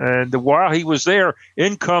them. And while he was there,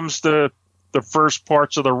 in comes the first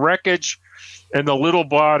parts of the wreckage and the little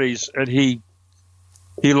bodies, and he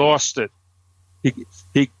lost it. He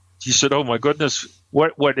said, "Oh my goodness,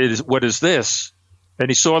 what is this?" And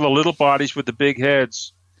he saw the little bodies with the big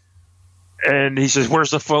heads. And he says, "Where's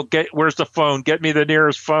the phone? Where's the phone? Get me the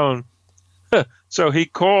nearest phone." So he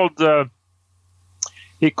called a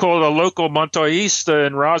local Montoyista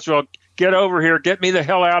in Roswell. "Get over here. Get me the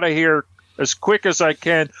hell out of here as quick as I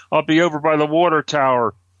can. I'll be over by the water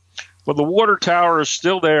tower." Well, the water tower is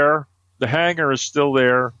still there. The hangar is still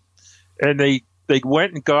there. And they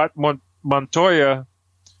went and got Montoya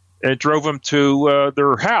and drove him to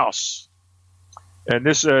their house. And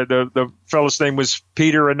this the fellow's name was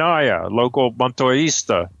Peter Anaya, local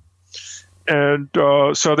Montoyista. And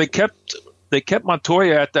so they kept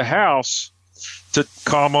Montoya at the house to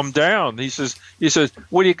calm him down. He says,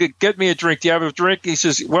 "What do you get me a drink? Do you have a drink?" He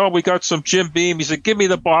says, "Well, we got some Jim Beam." He said, "Give me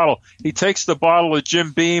the bottle." He takes the bottle of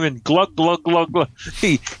Jim Beam and glug glug glug glug.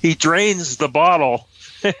 He drains the bottle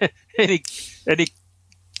and he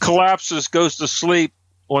collapses, goes to sleep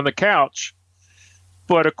on the couch.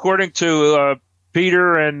 But according to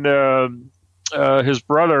Peter and his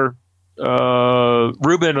brother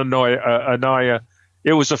Reuben Anaya,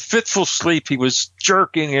 it was a fitful sleep. He was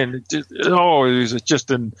jerking and he was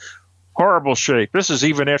just in horrible shape. This is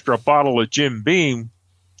even after a bottle of Jim Beam.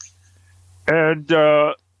 And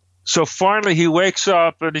so finally he wakes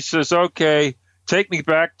up and he says, "Okay, take me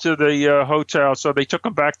back to the hotel." So they took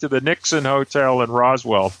him back to the Nixon Hotel in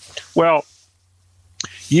Roswell. Well,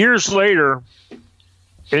 years later,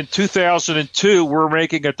 in 2002, we're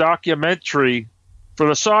making a documentary for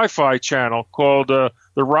the Sci-Fi Channel called The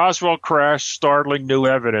Roswell Crash, Startling New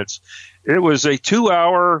Evidence. It was a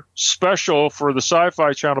 2-hour special for the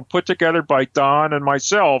Sci-Fi Channel put together by Don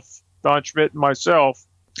Schmitt and myself.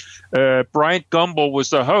 Bryant Gumbel was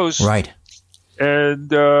the host. Right. And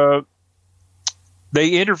they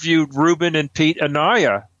interviewed Reuben and Pete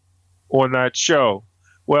Anaya on that show.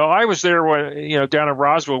 Well, I was there down in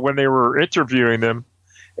Roswell when they were interviewing them.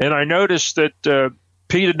 And I noticed that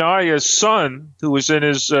Pete Anaya's son, who was in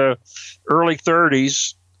his early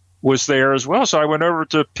 30s, was there as well. So I went over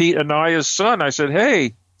to Pete Anaya's son. I said,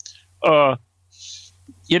 "Hey, and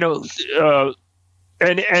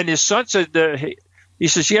his son said, he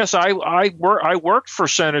says, "Yes, I worked for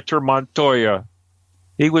Senator Montoya.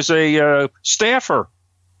 He was a staffer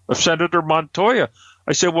of Senator Montoya."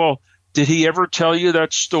 I said, "Well, did he ever tell you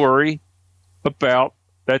that story about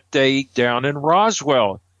that day down in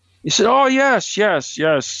Roswell?" He said, "Oh, yes. I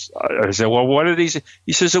said, "Well, what did he say?"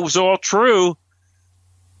 He says, "It was all true,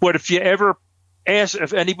 but if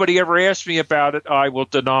anybody ever asks me about it, I will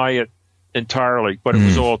deny it entirely, but it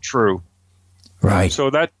was all true." Right.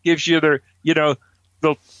 So that gives you they'll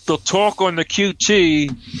talk on the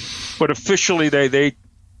QT, but officially they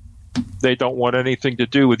don't want anything to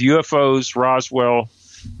do with UFOs, Roswell,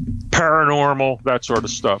 paranormal, that sort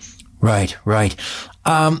of stuff. Right.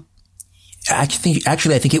 Actually,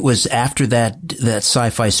 I think it was after that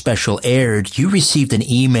Sci-Fi special aired, you received an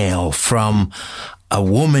email from a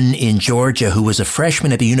woman in Georgia who was a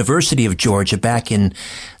freshman at the University of Georgia back in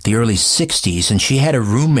the early 60s, and she had a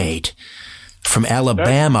roommate from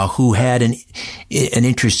Alabama who had an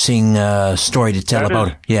interesting story to tell about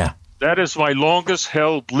her. Yeah. That is my longest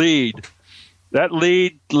held lead. That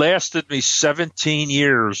lead lasted me 17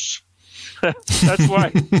 years. That's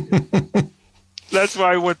why. That's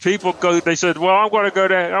why when people go, they said, "Well, I'm going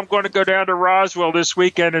to go down to Roswell this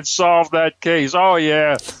weekend and solve that case." Oh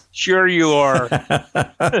yeah, sure you are.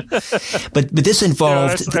 but this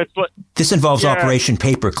involved this involves Operation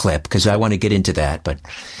Paperclip, because I want to get into that. But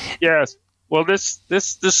yes, well, this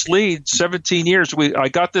lead 17 years. I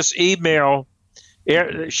got this email.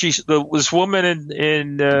 This woman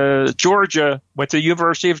in Georgia went to the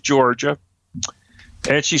University of Georgia,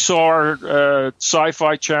 and she saw our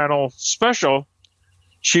Sci-Fi Channel special.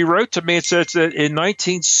 She wrote to me and said that in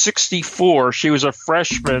 1964 she was a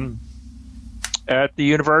freshman at the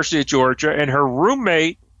University of Georgia, and her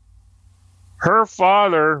roommate, her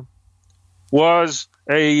father, was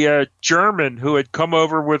a German who had come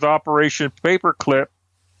over with Operation Paperclip,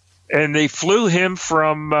 and they flew him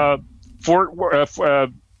from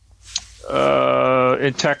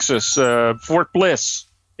in Texas, Fort Bliss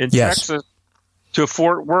in Texas, to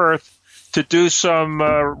Fort Worth to do some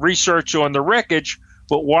research on the wreckage.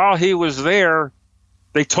 But while he was there,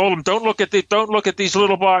 they told him, "Don't look at these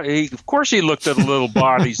little bodies." Of course, he looked at the little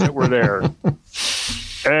bodies that were there,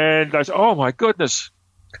 and I said, "Oh my goodness!"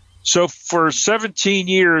 So for 17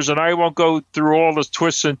 years, and I won't go through all the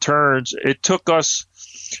twists and turns. It took us,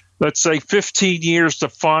 let's say, 15 years to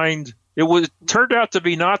find. It turned out to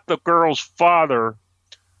be not the girl's father,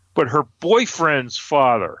 but her boyfriend's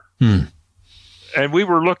father, and we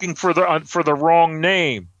were looking for the wrong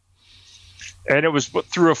name. And it was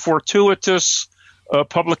through a fortuitous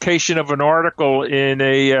publication of an article in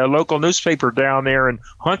a local newspaper down there in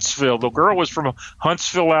Huntsville. The girl was from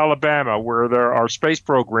Huntsville, Alabama, where our space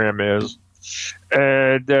program is.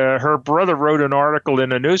 And her brother wrote an article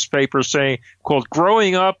in a newspaper called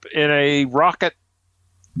 "Growing Up in a Rocket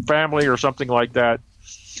Family" or something like that.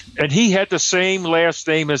 And he had the same last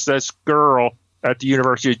name as this girl at the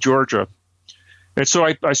University of Georgia. And so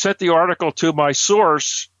I sent the article to my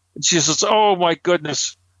source. And she says, "Oh my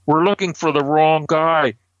goodness, we're looking for the wrong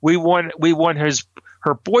guy. We want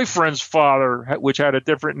her boyfriend's father, which had a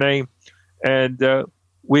different name, and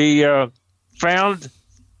we found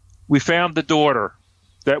the daughter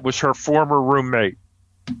that was her former roommate."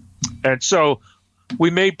 And so we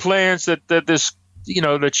made plans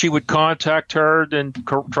that she would contact her and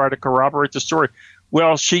try to corroborate the story.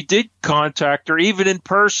 Well, she did contact her, even in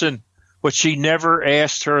person, but she never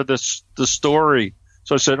asked her the story.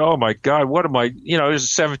 So I said, "Oh my God, what am I? This is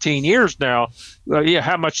 17 years now.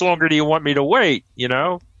 How much longer do you want me to wait?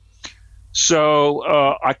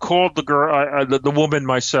 So I called the girl, the woman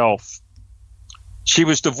myself. She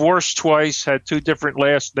was divorced twice, had two different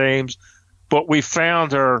last names, but we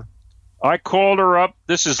found her. I called her up.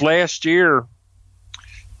 This is last year,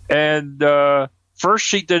 and first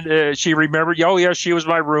she did. She remembered. Oh yeah, she was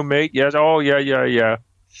my roommate. Yes. Oh yeah.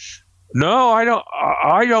 No, I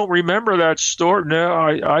don't remember that story. No,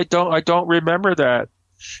 I don't remember that.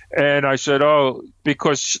 And I said, "Oh,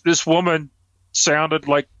 because this woman sounded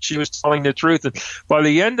like she was telling the truth." And by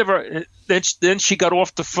the end of her, then she got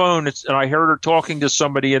off the phone, and I heard her talking to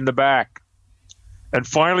somebody in the back. And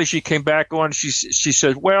finally, she came back on. She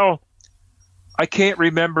said, "Well, I can't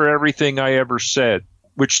remember everything I ever said,"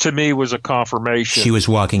 which to me was a confirmation. She was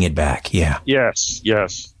walking it back. Yeah.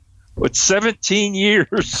 Yes. But 17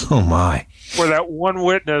 years. Oh my! For that one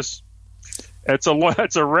witness, that's a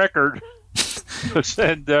record.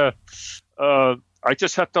 And I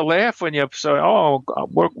just have to laugh when you say, "Oh,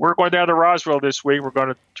 we're going down to Roswell this week. We're going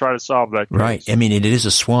to try to solve that case." Right. I mean, it is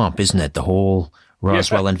a swamp, isn't it? The whole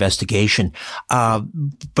Roswell investigation.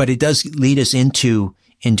 But it does lead us into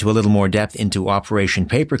a little more depth into Operation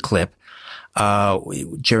Paperclip.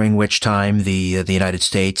 During which time the United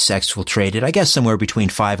States exfiltrated, I guess, somewhere between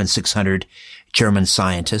 500 and 600 German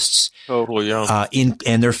scientists, totally, yeah,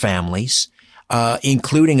 and their families,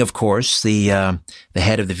 including, of course, the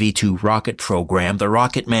head of the V2 rocket program, the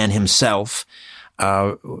rocket man himself,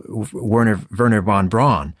 Werner von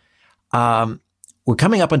Braun. We're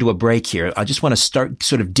coming up onto a break here. I just want to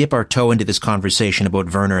sort of dip our toe into this conversation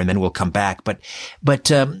about Werner, and then we'll come back. But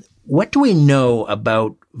what do we know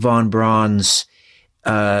about von Braun's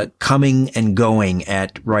coming and going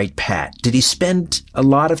at Wright-Pat? Did he spend a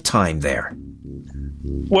lot of time there?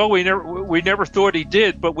 Well, we never thought he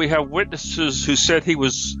did, but we have witnesses who said he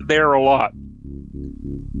was there a lot,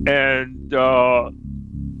 and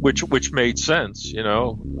which made sense,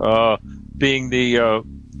 being the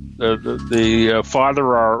the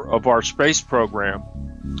father of our space program,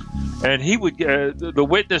 and he would the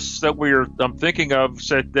witness that I'm thinking of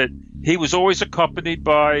said that he was always accompanied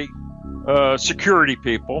by security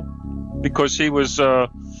people because he was a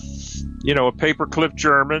paperclip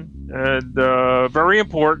German and very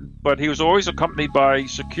important, but he was always accompanied by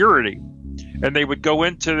security, and they would go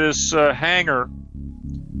into this hangar,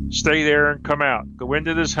 stay there and come out, go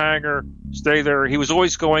into this hangar, stay there. He was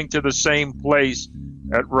always going to the same place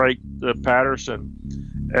at Wright-Patterson.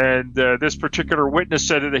 And this particular witness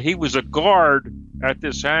said that he was a guard at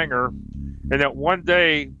this hangar, and that one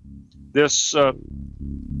day this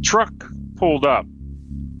truck pulled up,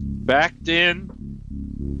 backed in,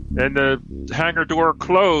 and the hangar door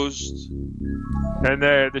closed, and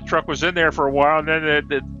the truck was in there for a while, and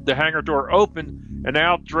then the hangar door opened, and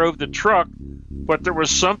out drove the truck, but there was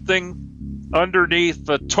something underneath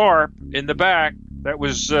the tarp in the back that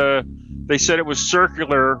was, they said it was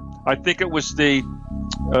circular. I think it was the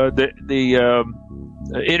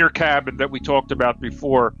inner cabin that we talked about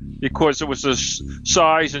before, because it was the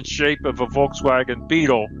size and shape of a Volkswagen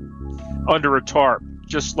Beetle under a tarp,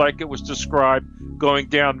 just like it was described going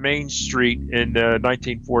down Main Street in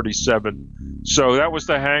 1947. So that was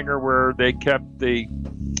the hangar where they kept the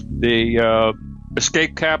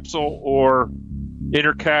escape capsule or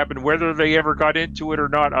inner cabin. Whether they ever got into it or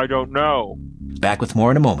not, I don't know. Back with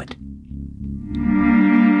more in a moment.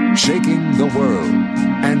 Shaking the world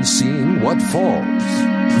and seeing what falls.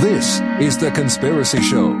 This is The Conspiracy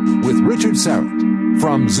Show with Richard Syrett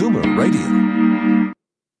from Zoomer Radio.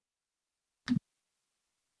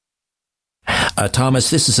 Thomas,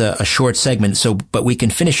 this is a short segment, but we can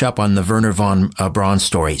finish up on the Werner von Braun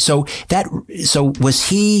story. So was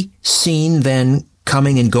he seen then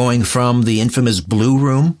coming and going from the infamous Blue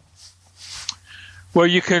Room? Well,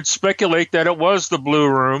 you can speculate that it was the Blue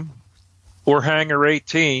Room or Hangar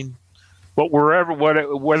 18, but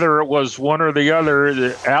whether it was one or the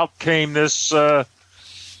other, out came this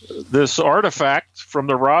artifact from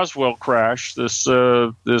the Roswell crash, this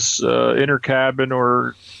inner cabin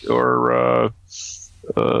or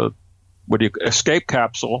escape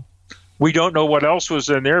capsule. We don't know what else was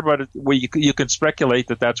in there, but you can speculate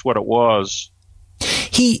that that's what it was.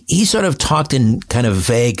 He sort of talked in kind of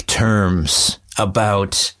vague terms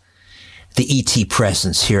about the ET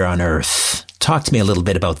presence here on Earth. Talk to me a little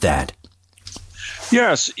bit about that.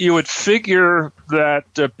 Yes, you would figure that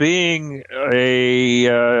being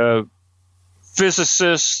a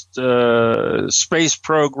physicist, space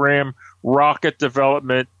program, rocket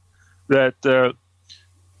development, that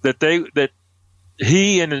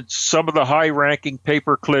he and some of the high-ranking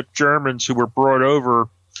paperclip Germans who were brought over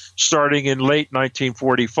starting in late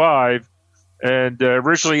 1945, and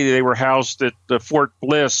originally they were housed at Fort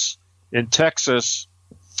Bliss in Texas,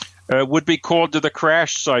 would be called to the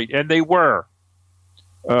crash site, and they were.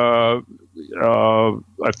 I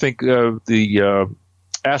think the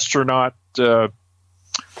astronaut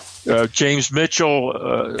James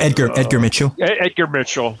Mitchell, Edgar Mitchell. Edgar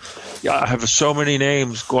Mitchell. Yeah, I have so many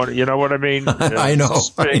names going. You know what I mean? I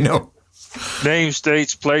know. Names,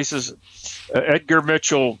 dates, places. Edgar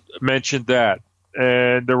Mitchell mentioned that,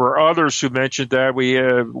 and there were others who mentioned that. We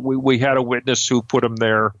had a witness who put him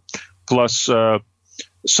there, plus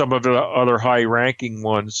some of the other high-ranking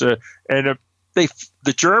ones, and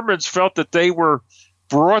the Germans felt that they were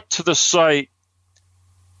brought to the site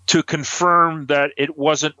to confirm that it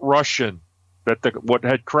wasn't Russian, that what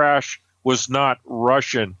had crashed was not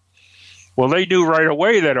Russian. Well, they knew right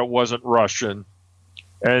away that it wasn't Russian,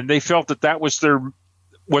 and they felt that was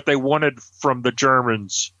what they wanted from the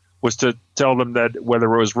Germans, was to tell them that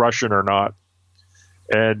whether it was Russian or not.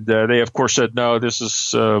 And they, of course, said, no, this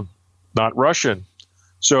is not Russian.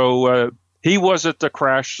 So he was at the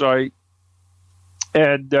crash site.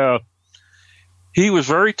 And he was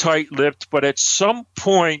very tight-lipped, but at some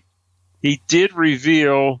point he did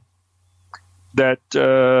reveal that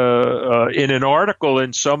in an article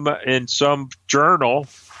in some journal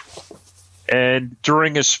and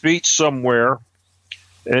during a speech somewhere,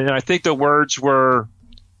 and I think the words were,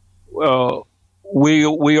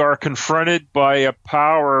 "We are confronted by a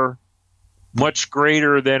power much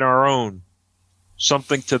greater than our own,"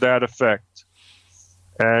 something to that effect,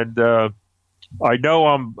 and. I know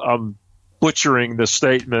I'm butchering the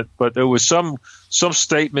statement, but there was some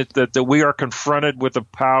statement that we are confronted with a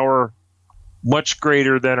power much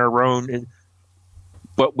greater than our own,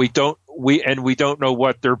 but we don't know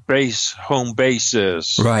what their home base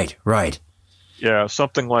is. Right. Yeah,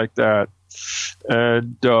 something like that.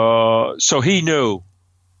 And so he knew.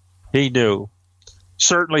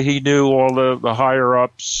 Certainly he knew all the higher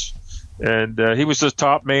ups And he was the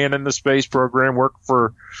top man in the space program, worked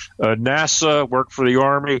for NASA, worked for the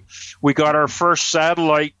Army. We got our first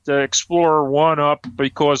satellite, Explorer 1, up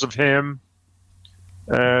because of him.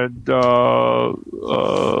 And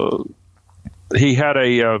he had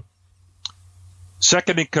a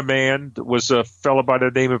second in command was a fellow by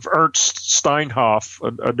the name of Ernst Steinhoff,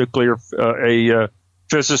 a nuclear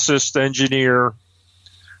physicist, engineer,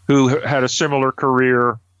 who had a similar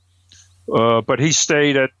career. But he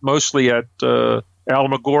stayed mostly at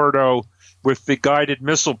Alamogordo with the guided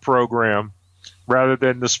missile program rather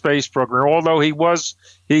than the space program. Although he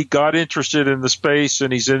got interested in the space,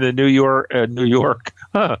 and he's in the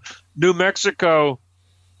New Mexico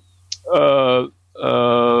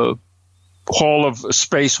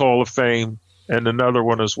Space Hall of Fame, and another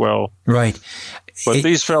one as well. Right. But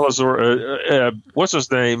these fellows are what's his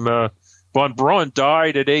name? Von Braun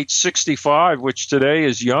died at age 65, which today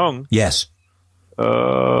is young. Yes.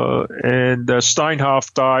 And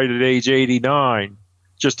Steinhoff died at age 89,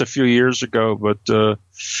 just a few years ago. But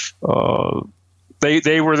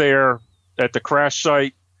they were there at the crash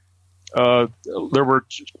site. There were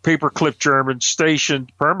paperclip Germans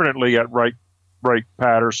stationed permanently at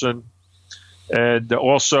Wright-Patterson, and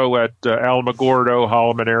also at Alamogordo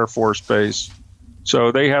Holloman Air Force Base.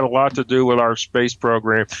 So they had a lot to do with our space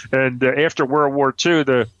program. And after World War II,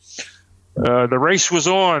 the race was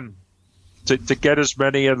on to get as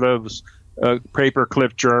many of those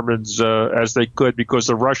paperclip Germans as they could, because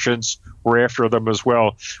the Russians were after them as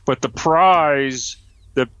well. But the prize,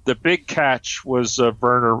 the big catch, was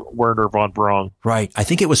Werner von Braun. Right. I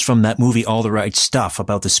think it was from that movie All the Right Stuff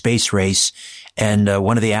about the space race. And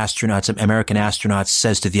one of the astronauts, American astronauts,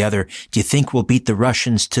 says to the other, "Do you think we'll beat the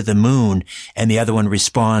Russians to the moon?" And the other one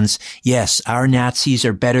responds, "Yes, our Nazis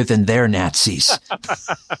are better than their Nazis."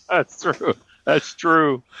 That's true. That's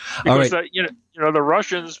true. Because the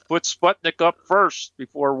Russians put Sputnik up first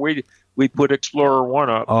before we put Explorer 1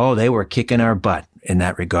 up. Oh, they were kicking our butt in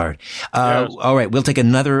that regard. Yes. All right, we'll take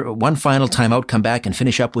one final time out, come back and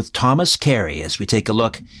finish up with Thomas Carey as we take a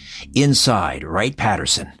look inside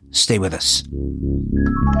Wright-Patterson. Stay with us.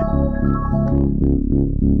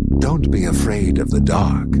 Don't be afraid of the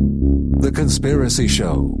dark. The Conspiracy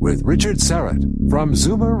Show with Richard Serrett from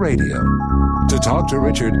Zoomer Radio. To talk to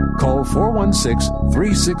Richard, call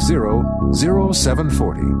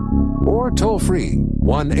 416-360-0740 or toll free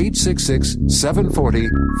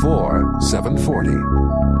 1-866-740-4740.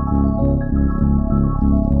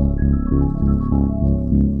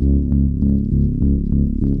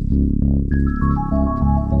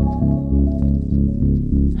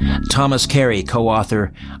 Thomas Carey,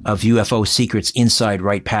 co-author of UFO Secrets Inside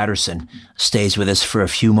Wright-Patterson, stays with us for a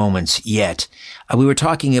few moments yet. We were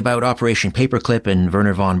talking about Operation Paperclip and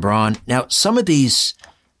Werner von Braun. Now, some of these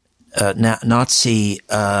Nazi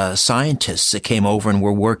scientists that came over and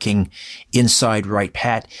were working inside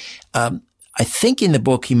Wright-Pat, I think in the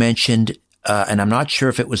book you mentioned, and I'm not sure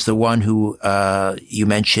if it was the one who you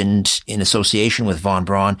mentioned in association with von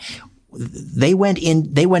Braun, they went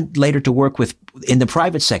later to work in the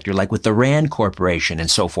private sector, like with the RAND Corporation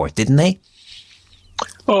and so forth, didn't they?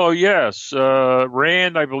 Oh, yes.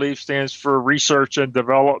 RAND, I believe, stands for Research and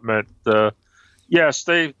Development. Yes,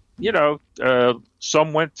 they,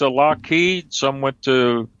 some went to Lockheed, some went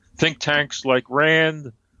to think tanks like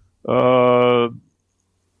RAND. They were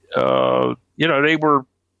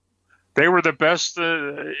the best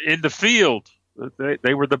in the field.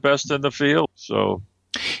 They were the best in the field. So.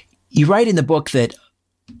 You write in the book that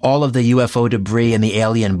all of the UFO debris and the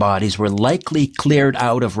alien bodies were likely cleared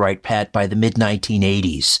out of Wright-Pat by the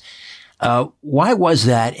mid-1980s. Why was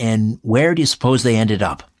that, and where do you suppose they ended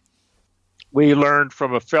up? We learned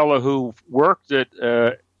from a fellow who worked at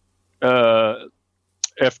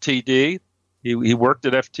FTD. He worked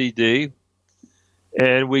at FTD,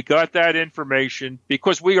 and we got that information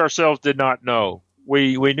because we ourselves did not know.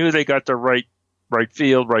 We knew they got the right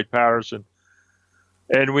field, Wright-Patterson.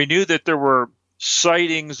 And we knew that there were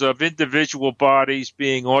sightings of individual bodies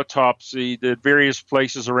being autopsied at various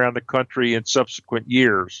places around the country in subsequent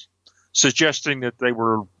years, suggesting that they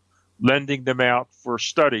were lending them out for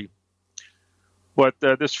study. But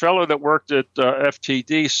this fellow that worked at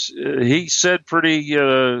FTD, he said pretty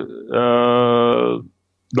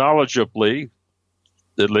knowledgeably,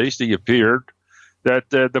 at least he appeared, that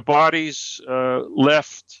the bodies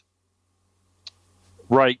left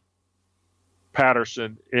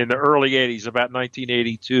Wright-Patterson in the early 80s, about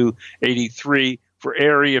 1982, 83, for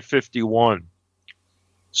Area 51.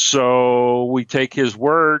 So we take his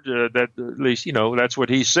word that at least, that's what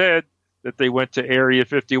he said, that they went to Area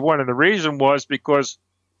 51. And the reason was because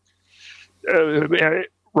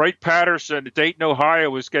Wright-Patterson, Dayton, Ohio,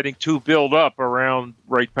 was getting too built up around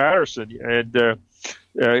Wright-Patterson, and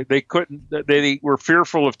they were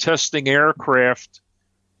fearful of testing aircraft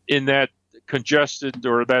in that congested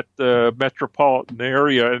or that metropolitan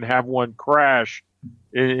area and have one crash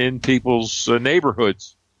in people's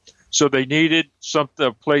neighborhoods. So they needed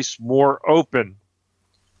a place more open,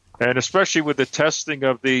 and especially with the testing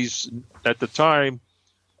of these at the time,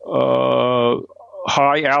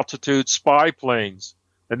 high altitude spy planes,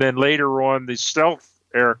 and then later on the stealth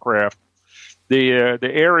aircraft. The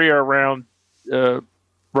area around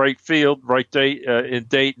Wright Field, in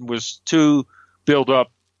Dayton, was too built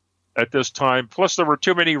up at this time. Plus, there were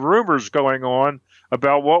too many rumors going on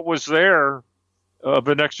about what was there of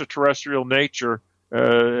an extraterrestrial nature.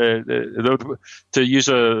 To use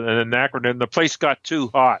an acronym, the place got too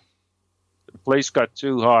hot. The place got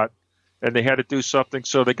too hot, and they had to do something.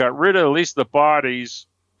 So they got rid of at least the bodies.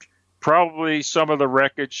 Probably some of the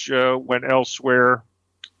wreckage went elsewhere.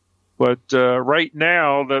 But right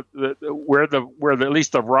now, where at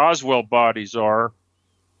least the Roswell bodies are,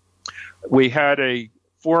 we had a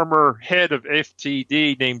former head of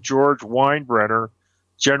FTD named General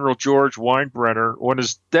George Weinbrenner, on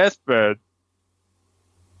his deathbed,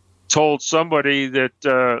 told somebody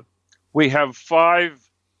that we have five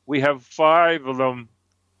of them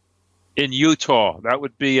in Utah. That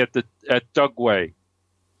would be at Dugway.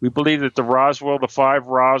 We believe that the five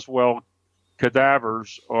Roswell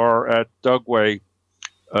cadavers are at Dugway.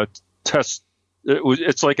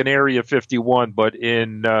 It's like an Area 51, but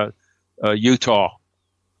in Utah.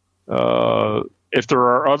 If there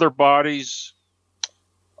are other bodies,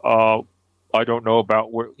 I don't know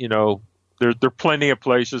about where. There are plenty of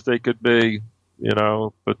places they could be.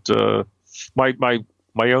 But my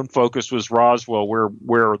own focus was Roswell,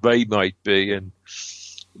 where they might be, and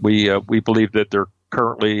we believe that they're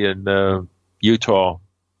currently in Utah.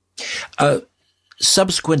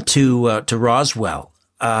 Subsequent to Roswell,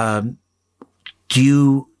 do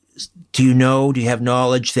you have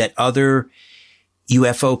knowledge that other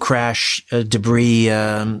UFO crash debris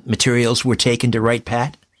materials were taken to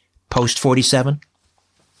Wright-Pat post 47?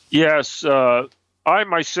 Yes, I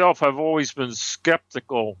myself have always been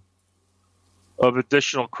skeptical of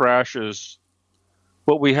additional crashes,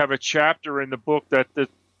 but we have a chapter in the book that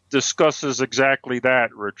discusses exactly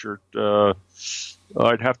that, Richard.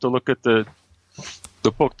 I'd have to look at the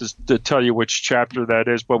book to tell you which chapter that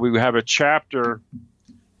is, but we have a chapter.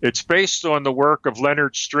 It's based on the work of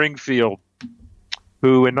Leonard Stringfield,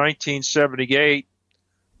 who in 1978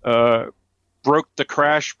 broke the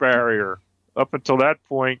crash barrier. Up until that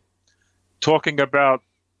point, talking about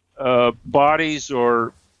bodies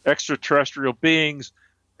or extraterrestrial beings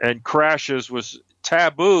and crashes was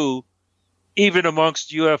taboo, even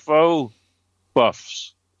amongst UFO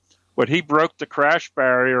buffs. But he broke the crash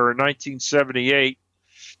barrier in 1978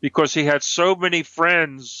 because he had so many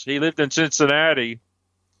friends. He lived in Cincinnati.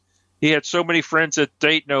 He had so many friends at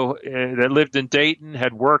Dayton that lived in Dayton,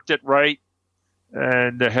 had worked at Wright,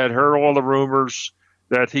 and had heard all the rumors,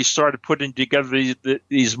 that he started putting together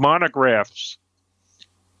these monographs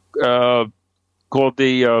called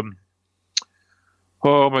the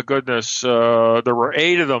oh my goodness, there were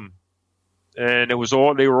 8 of them, and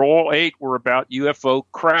all 8 were about UFO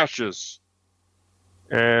crashes.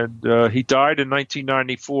 And he died in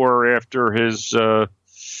 1994 after his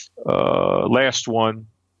last one,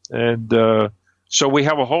 and so we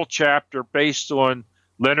have a whole chapter based on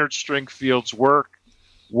Leonard Stringfield's work,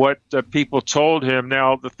 what people told him.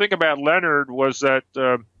 Now, the thing about Leonard was that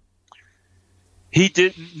he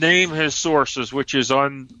didn't name his sources, which is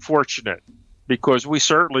unfortunate, because we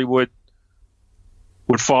certainly would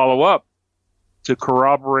follow up to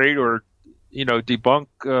corroborate or debunk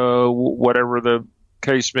whatever the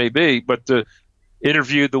case may be, but to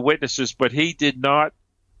interview the witnesses. But he did not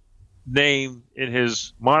name in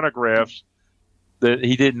his monographs, that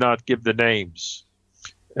he did not give the names.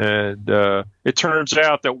 And it turns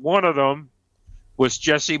out that one of them was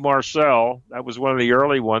Jesse Marcel. That was one of the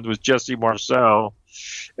early ones, was Jesse Marcel.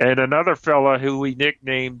 And another fella who we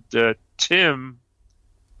nicknamed Tim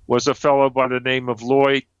was a fellow by the name of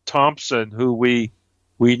Lloyd Thompson, who we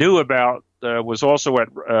knew about, was also at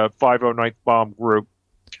 509th Bomb Group.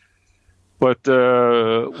 But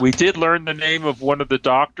we did learn the name of one of the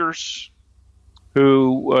doctors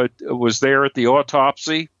who was there at the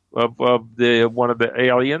autopsy of one of the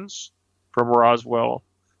aliens from Roswell.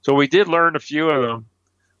 So we did learn a few of them,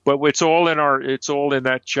 but it's all in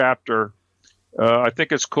that chapter. I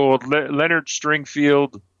think it's called Leonard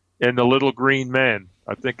Stringfield and the Little Green Men,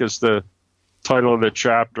 I think is the title of the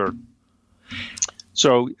chapter.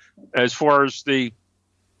 So as far as the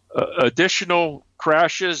additional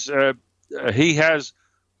crashes. He has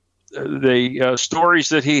the stories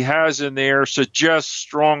that he has in there suggest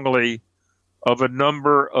strongly of a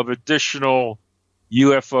number of additional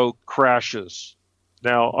UFO crashes.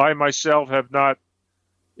 Now, I myself have not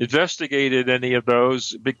investigated any of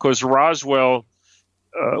those because Roswell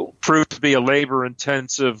proved to be a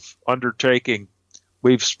labor-intensive undertaking.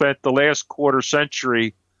 We've spent the last quarter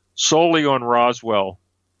century solely on Roswell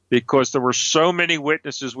because there were so many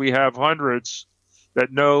witnesses, we have hundreds,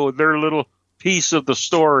 that know their little piece of the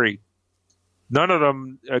story. None of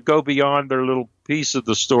them go beyond their little piece of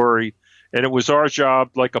the story. And it was our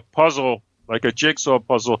job, like a puzzle, like a jigsaw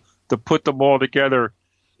puzzle, to put them all together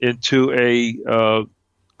into a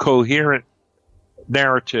coherent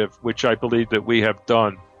narrative, which I believe that we have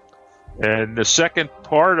done. And the second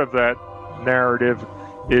part of that narrative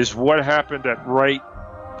is what happened at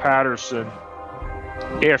Wright-Patterson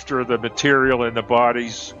after the material and the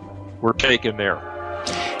bodies were taken there.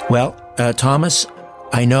 Well, Thomas,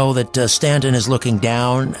 I know that Stanton is looking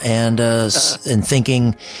down and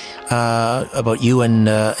thinking about you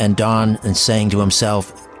and Don and saying to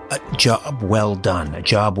himself, a job well done, a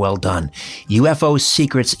job well done. UFO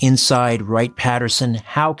Secrets Inside Wright-Patterson.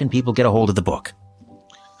 How can people get a hold of the book?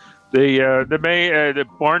 The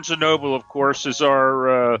Barnes & Noble, of course, is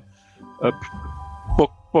our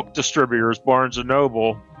book distributors, Barnes &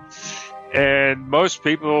 Noble. And most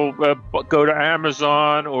people go to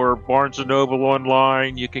Amazon or Barnes & Noble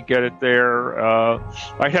online. You can get it there.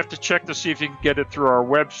 I have to check to see if you can get it through our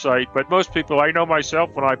website. But most people, I know myself,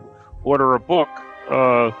 when I order a book,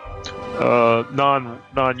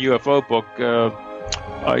 non-UFO book,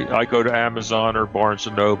 I go to Amazon or Barnes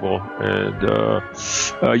 & Noble.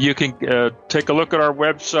 And you can take a look at our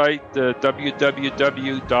website,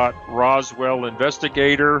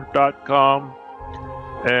 www.roswellinvestigator.com.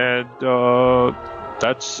 And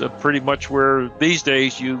that's pretty much where these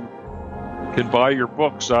days you can buy your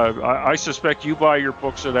books. I suspect you buy your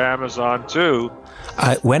books at Amazon too.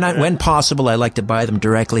 When possible, I like to buy them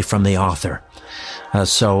directly from the author.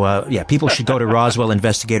 People should go to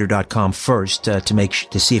roswellinvestigator.com first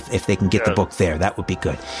to see if they can get the book there. That would be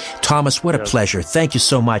good. Thomas, what a pleasure. Thank you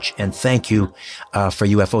so much, and thank you for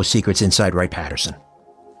UFO Secrets Inside Wright-Patterson.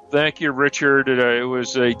 Thank you, Richard. It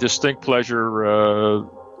was a distinct pleasure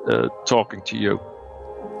talking to you.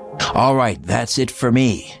 All right, that's it for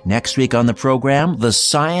me. Next week on the program, The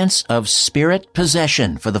Science of Spirit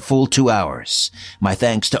Possession for the full 2 hours. My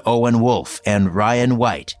thanks to Owen Wolf and Ryan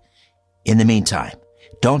White. In the meantime,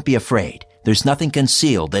 don't be afraid. There's nothing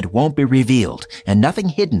concealed that won't be revealed, and nothing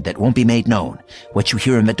hidden that won't be made known. What you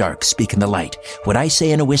hear in the dark, speak in the light. What I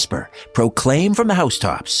say in a whisper, proclaim from the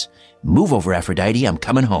housetops. Move over, Aphrodite, I'm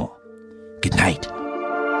coming home. Good night.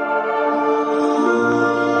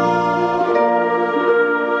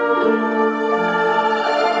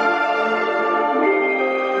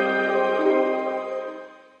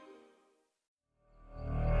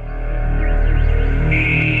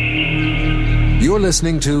 You're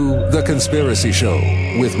listening to The Conspiracy Show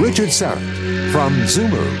with Richard Syrett from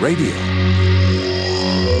Zoomer Radio.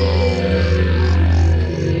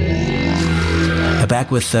 Back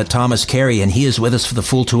with Thomas Carey, and he is with us for the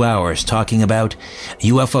full 2 hours talking about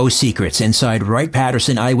UFO secrets inside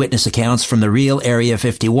Wright-Patterson eyewitness accounts from the real Area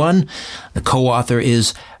 51. The co-author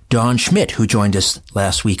is Don Schmitt, who joined us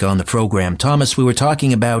last week on the program. Thomas, we were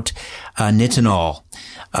talking about nitinol,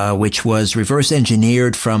 which was reverse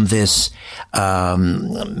engineered from this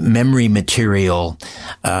memory material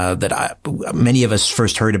that many of us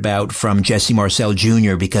first heard about from Jesse Marcel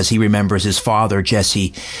Jr. because he remembers his father,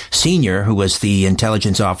 Jesse Sr., who was the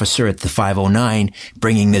intelligence officer at the 509,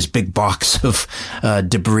 bringing this big box of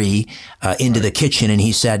debris into the kitchen, and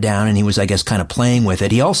he sat down and he was, I guess, kind of playing with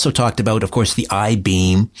it. He also talked about, of course, the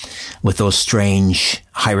I-beam with those strange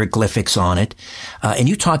hieroglyphics on it. And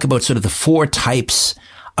you talk about sort of the 4 types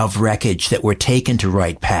of wreckage that were taken to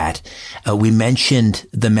Wright-Pat. We mentioned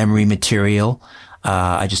the memory material.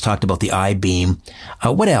 I just talked about the I-beam.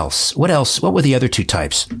 What else? What were the other 2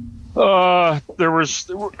 types? There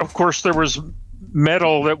was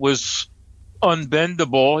metal that was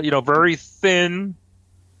unbendable, very thin,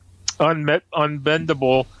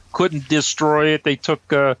 unbendable, couldn't destroy it. They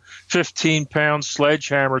took a 15-pound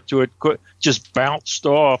sledgehammer to it, just bounced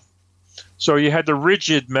off. So you had the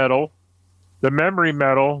rigid metal, the memory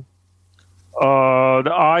metal,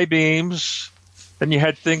 the I-beams, and you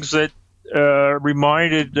had things that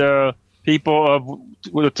reminded people of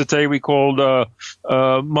what today we called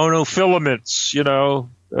monofilaments,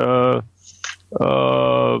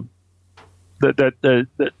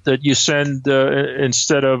 that you send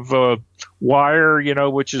instead of wire,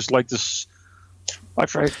 which is like this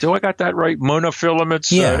Do I got that right?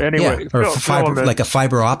 Monofilaments? Yeah. Anyway, Or like a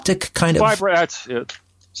fiber optic kind of? That's it.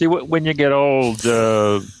 See, when you get old,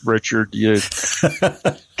 Richard, you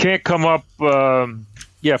can't come up.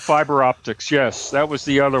 Fiber optics. Yes, that was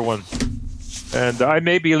the other one. And I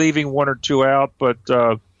may be leaving one or two out, but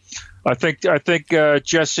I think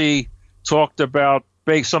Jesse talked about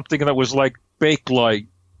something that was like Bakelite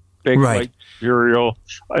material.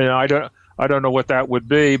 And I don't know what that would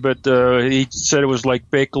be, but he said it was like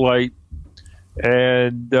Bakelite.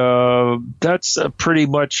 And that's pretty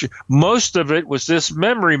much most of it was this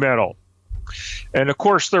memory metal. And of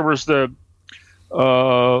course there was the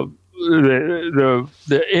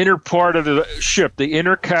inner part of the ship, the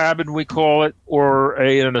inner cabin we call it, or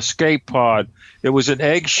an escape pod. It was an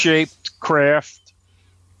egg-shaped craft,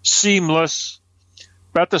 seamless,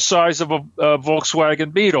 about the size of a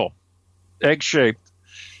Volkswagen Beetle, egg-shaped,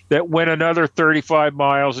 that went another 35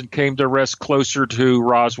 miles and came to rest closer to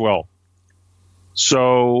Roswell.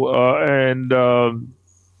 So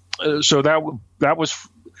that was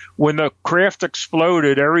when the craft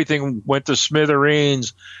exploded. Everything went to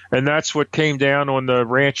smithereens, and that's what came down on the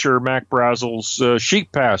rancher Mac Brazel's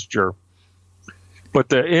sheep pasture. But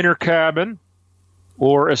the inner cabin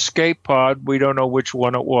or escape pod, we don't know which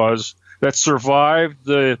one it was, that survived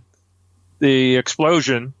the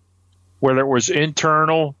explosion, whether it was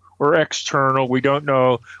internal or external, we don't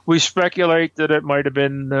know. We speculate that it might have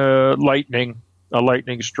been a lightning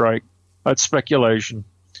strike. That's speculation.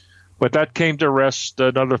 But that came to rest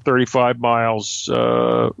another 35 miles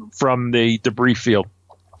from the debris field.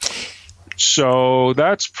 So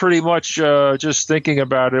that's pretty much just thinking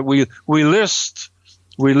about it. We list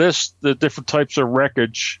the different types of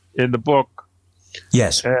wreckage in the book.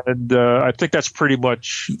 Yes, and I think that's pretty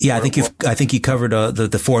much. Yeah, I think you covered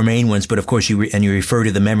the four main ones, but of course you refer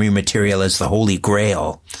to the memory material as the Holy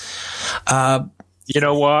Grail. You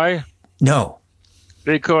know why? No,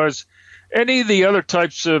 because any of the other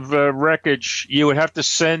types of wreckage you would have to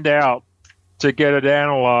send out to get it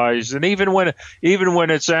analyzed, and even when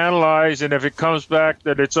it's analyzed, and if it comes back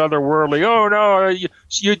that it's otherworldly, oh no,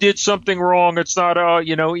 you did something wrong. It's not.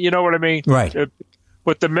 You know what I mean? Right.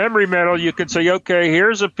 But the memory metal, you can say, okay,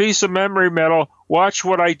 here's a piece of memory metal. Watch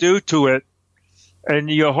what I do to it. And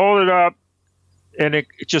you hold it up, and it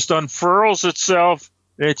just unfurls itself,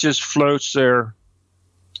 and it just floats there.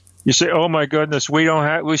 You say, oh, my goodness, we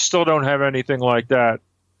still don't have anything like that.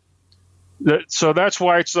 So that's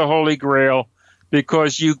why it's the Holy Grail,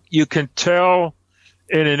 because you can tell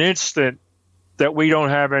in an instant that we don't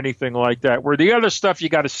have anything like that. Where the other stuff, you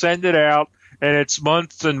got to send it out, and it's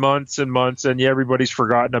months and months and months, and everybody's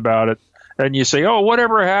forgotten about it. And you say, oh,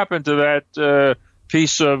 whatever happened to that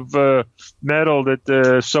piece of metal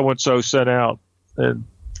that so-and-so sent out? And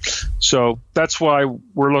so that's why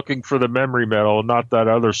we're looking for the memory metal, not that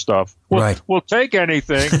other stuff. We'll take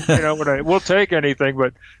anything, we'll take anything,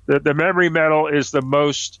 but the memory metal is the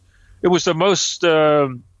most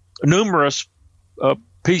numerous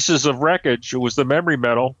pieces of wreckage. It was the memory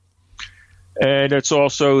metal. And it's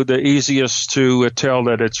also the easiest to tell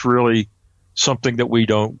that it's really something that we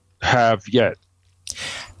don't have yet.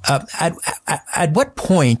 At what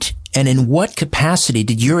point and in what capacity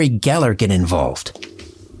did Uri Geller get involved?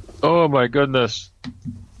 Oh, my goodness.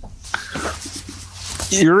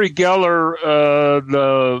 Uri Geller,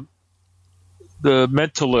 the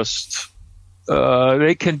mentalist,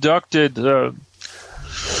 they conducted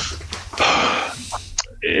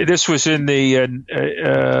this was in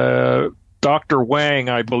the Dr. Wang,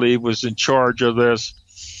 I believe, was in charge of this.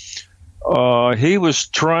 He was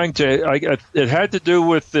trying to. It had to do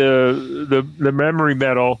with the memory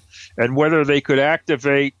metal and whether they could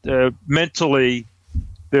activate mentally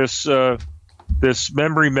this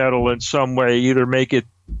memory metal in some way, either make it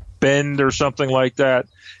bend or something like that.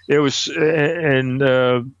 It was,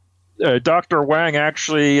 and Dr. Wang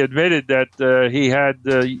actually admitted that he had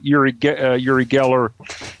Uri Geller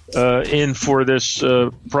in for this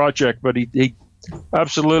project, but he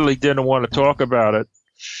absolutely didn't want to talk about it.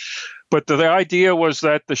 But the idea was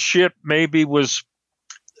that the ship maybe was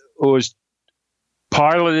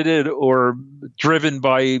piloted or driven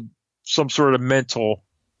by some sort of mental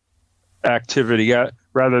activity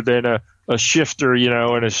rather than a shifter,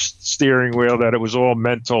 and a steering wheel, that it was all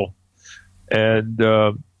mental. And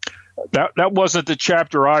that wasn't the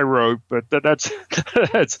chapter I wrote, but that's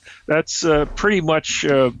pretty much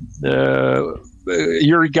Uri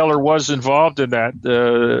Geller was involved in that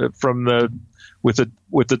with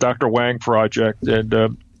the Dr. Wang project,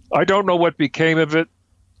 and I don't know what became of it,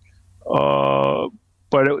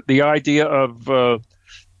 but the idea of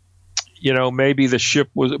maybe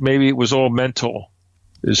it was all mental,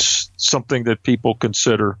 is something that people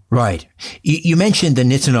consider. Right. You mentioned the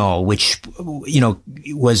nitinol, which,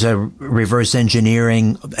 was a reverse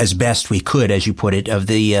engineering as best we could, as you put it, of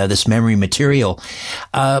the this memory material.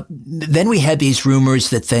 Then we had these rumors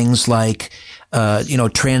that things like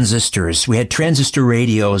transistors. We had transistor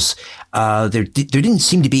radios. There didn't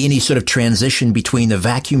seem to be any sort of transition between the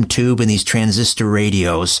vacuum tube and these transistor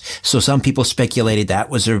radios. So some people speculated that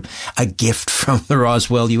was a gift from the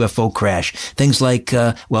Roswell UFO crash. Things like,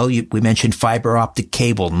 we mentioned fiber optic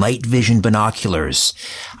cable, night vision binoculars.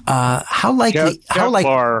 How likely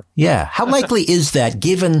is that,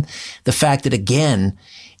 given the fact that, again,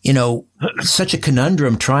 such a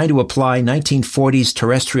conundrum trying to apply 1940s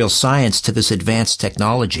terrestrial science to this advanced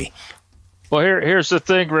technology? Well, here's the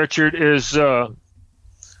thing, Richard, is I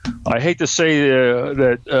hate to say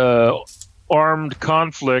that armed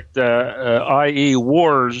conflict, i.e.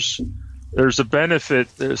 wars, there's a benefit.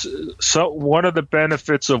 One of the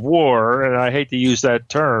benefits of war, and I hate to use that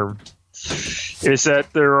term, is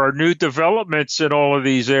that there are new developments in all of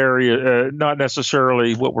these areas, not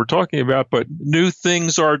necessarily what we're talking about, but new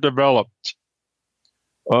things are developed.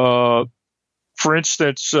 For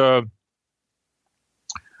instance,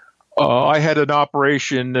 I had an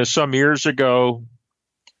operation some years ago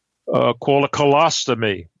called a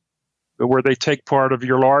colostomy, where they take part of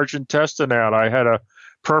your large intestine out. I had a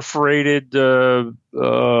perforated,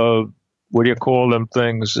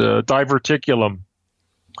 diverticulum.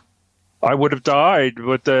 I would have died,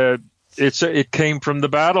 but it came from the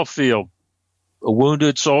battlefield.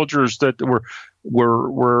 Wounded soldiers that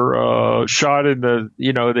were shot in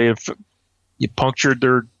you punctured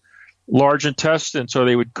their large intestine, so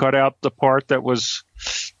they would cut out the part that was,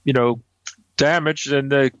 damaged,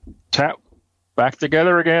 and they tap back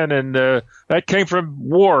together again. And that came from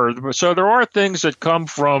war. So there are things that come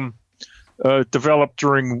from developed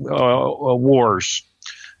during wars.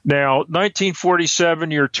 Now, 1947,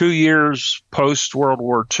 you're 2 years post World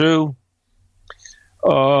War II.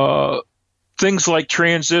 Things like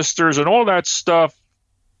transistors and all that stuff,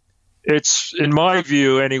 it's, in my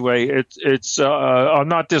view anyway, it's I'm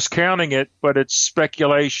not discounting it, but it's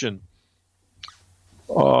speculation.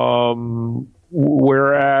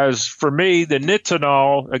 Whereas for me, the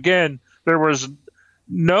nitinol, again, there was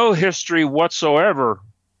no history whatsoever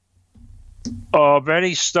of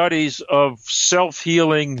any studies of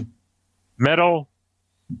self-healing metal,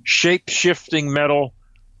 shape-shifting metal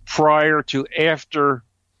prior to after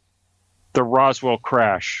the Roswell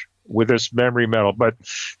crash with this memory metal. But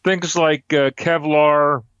things like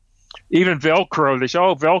Kevlar, even Velcro, they say,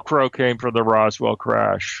 Velcro came from the Roswell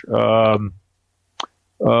crash.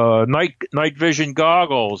 Night vision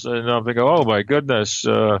goggles, and I'm thinking, oh my goodness,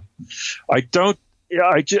 there's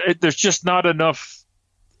just not enough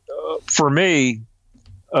for me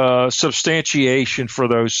substantiation for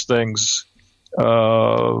those things.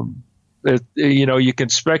 You can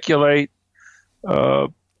speculate,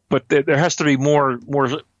 but there has to be more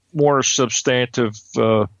substantive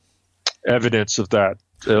evidence of that,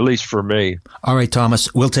 at least for me. All right,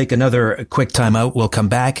 Thomas, we'll take another quick time out. We'll come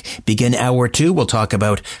back, begin hour 2. We'll talk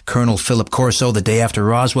about Colonel Philip Corso the day after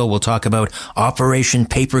Roswell. We'll talk about Operation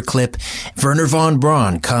Paperclip. Werner von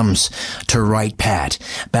Braun comes to Wright-Pat.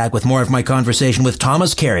 Back with more of my conversation with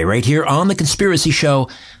Thomas Carey right here on The Conspiracy Show.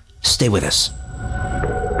 Stay with us.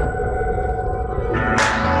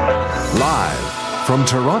 Live from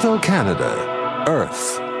Toronto, Canada,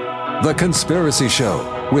 Earth. The Conspiracy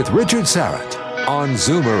Show with Richard Sarrett on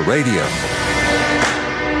Zoomer Radio.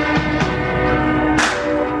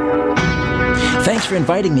 Thanks for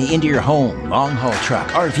inviting me into your home, long-haul truck,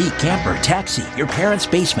 RV, camper, taxi, your parents'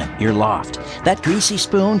 basement, your loft, that greasy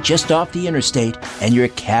spoon just off the interstate, and your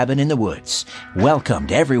cabin in the woods. Welcome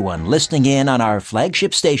to everyone listening in on our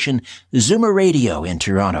flagship station, Zoomer Radio in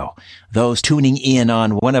Toronto. Those tuning in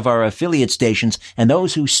on one of our affiliate stations, and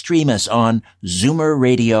those who stream us on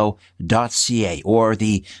zoomerradio.ca or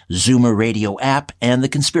the Zoomer Radio app and the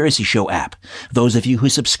Conspiracy Show app. Those of you who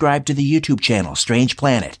subscribe to the YouTube channel, Strange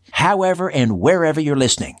Planet. However and wherever you're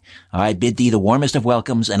listening, I bid thee the warmest of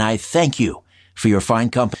welcomes, and I thank you for your fine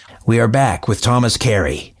company. We are back with Thomas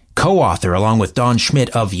Carey, co-author along with Don Schmitt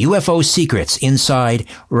of UFO Secrets Inside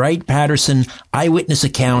Wright-Patterson Eyewitness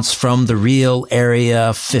Accounts from the Real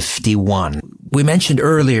Area 51. We mentioned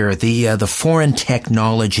earlier the Foreign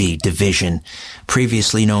Technology Division,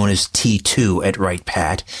 previously known as T2 at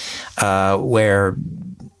Wright-Pat, where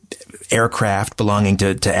aircraft belonging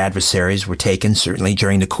to adversaries were taken, certainly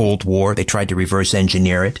during the Cold War. They tried to reverse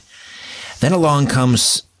engineer it. Then along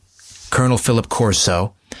comes Colonel Philip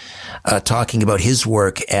Corso, talking about his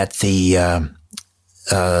work at the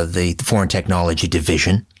Foreign Technology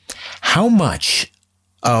Division. How much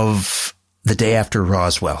of the day after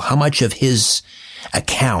Roswell? How much of his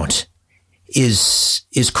account is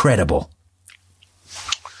credible?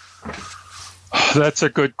 That's a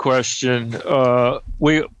good question.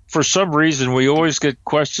 For some reason, we always get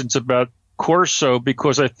questions about Corso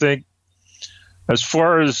because I think, as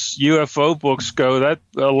far as UFO books go, that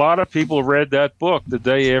a lot of people read that book the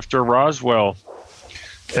day after Roswell.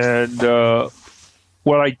 And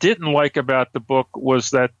what I didn't like about the book was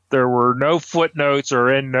that there were no footnotes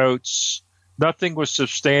or endnotes. Nothing was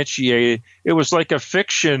substantiated. It was like a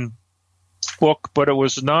fiction book, but it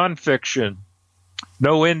was nonfiction.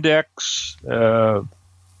 No index. But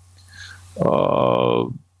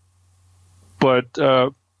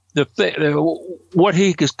the thing,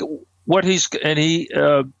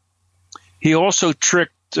 he also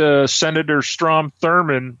tricked Senator Strom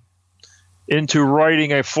Thurmond into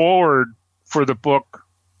writing a foreword for the book.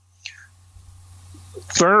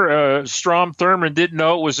 Strom Thurmond didn't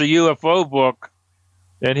know it was a UFO book,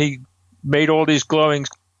 and he made all these glowing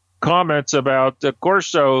comments about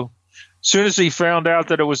Corso. As soon as he found out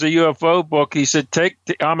that it was a UFO book, he said,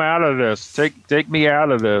 I'm out of this. Take me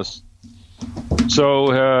out of this.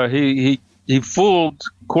 So he fooled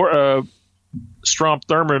Strom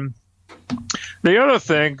Thurmond. The other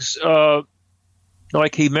things,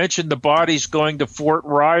 like he mentioned the bodies going to Fort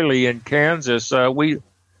Riley in Kansas. We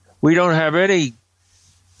don't have any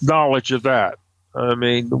knowledge of that. I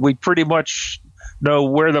mean, we pretty much know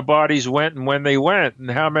where the bodies went and when they went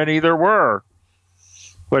and how many there were.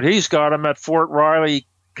 But he's got them at Fort Riley,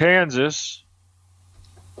 Kansas,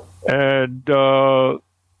 and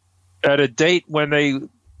at a date when they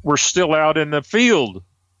were still out in the field.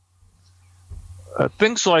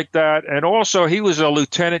 Things like that. And also, he was a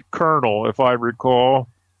lieutenant colonel, if I recall.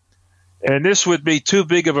 And this would be too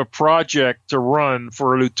big of a project to run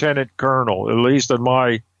for a lieutenant colonel, at least in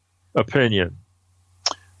my opinion.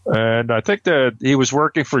 And I think that he was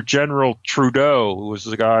working for General Trudeau, who was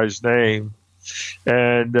the guy's name.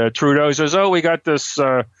 And Trudeau says, we got this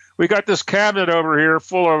cabinet over here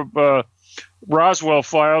full of Roswell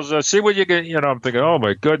files. See what you get. I'm thinking, oh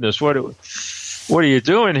my goodness, what are you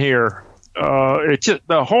doing here?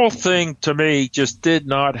 The whole thing to me just did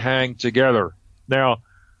not hang together. Now,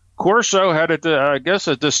 Corso had a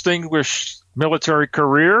distinguished military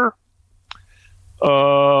career.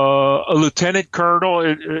 A lieutenant colonel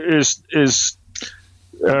is.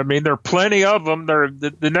 I mean, there are plenty of them.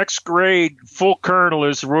 The next grade, full colonel,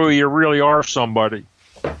 is where you really are somebody.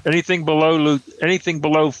 Anything below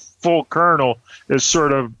full colonel is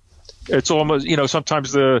sort of, it's almost,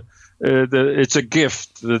 sometimes it's a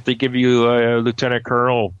gift that they give you a lieutenant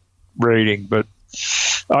colonel rating. But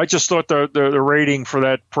I just thought the rating for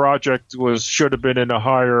that project should have been in a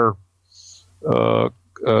higher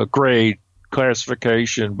grade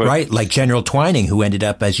classification. But right, like General Twining, who ended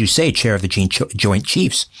up, as you say, chair of the Joint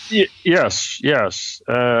Chiefs. Yes.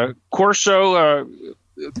 Corso,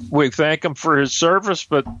 we thank him for his service,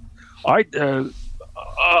 but I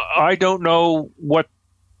don't know what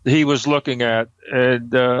he was looking at,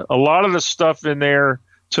 and a lot of the stuff in there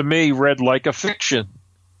to me read like a fiction,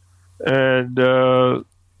 and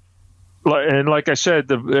like I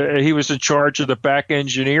said, he was in charge of the back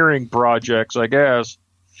engineering projects, I guess.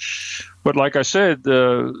 But like I said,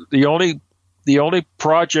 the only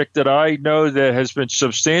project that I know that has been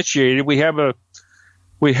substantiated, we have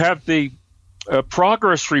the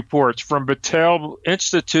progress reports from Battelle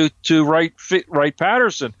Institute to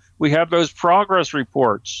Wright-Patterson. We have those progress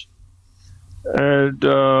reports, and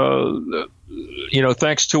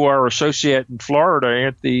thanks to our associate in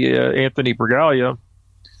Florida, Anthony Bragalia.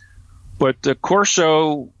 But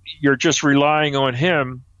Corso, you're just relying on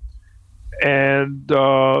him, and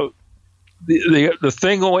the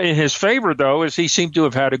thing in his favor, though, is he seemed to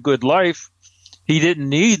have had a good life. He didn't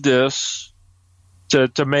need this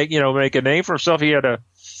to make a name for himself. He had a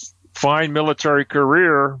fine military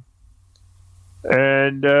career,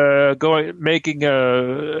 and making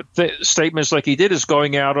statements like he did is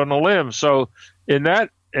going out on a limb. So in that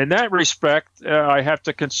respect, I have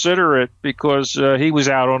to consider it, because he was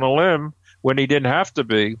out on a limb when he didn't have to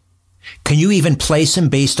be. Can you even place him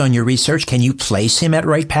based on your research? Can you place him at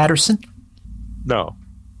Wright-Patterson? No,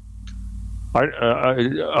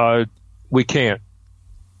 we can't.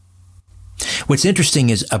 What's interesting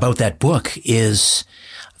is about that book is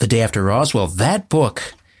The Day After Roswell. That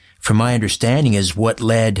book, from my understanding, is what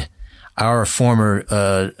led our former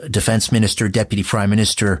defense minister, deputy prime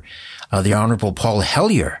minister, the Honorable Paul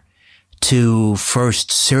Hellyer, to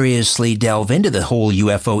first seriously delve into the whole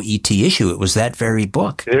UFO ET issue. It was that very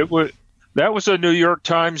book. That was a New York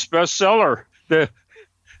Times bestseller. The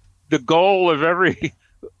goal of every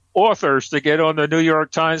authors to get on the New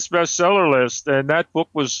York Times bestseller list, and that book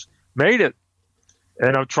made it.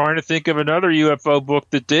 And I'm trying to think of another UFO book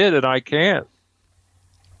that did, and I can't.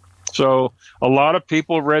 So a lot of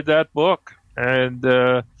people read that book, and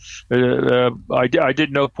I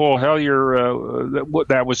didn't know Paul Hellyer,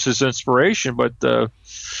 that was his inspiration, but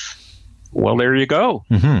well, there you go.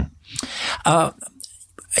 Mm-hmm.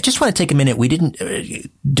 I just want to take a minute. We didn't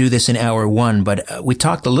do this in hour one, but we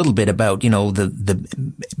talked a little bit about,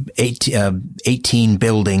 the 18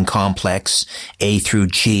 building complex, A through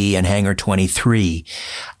G and Hangar 23.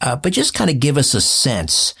 But just kind of give us a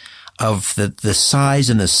sense of the size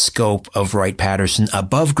and the scope of Wright-Patterson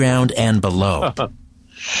above ground and below.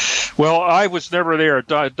 Well, I was never there.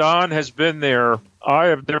 Don has been there. I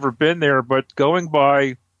have never been there, but going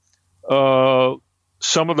by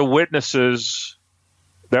some of the witnesses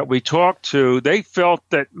that we talked to, they felt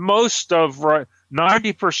that most of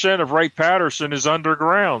 90% of Wright-Patterson is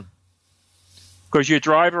underground. Because you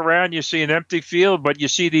drive around, you see an empty field, but you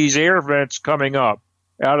see these air vents coming up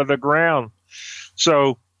out of the ground.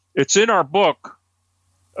 So it's in our book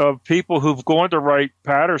of people who've gone to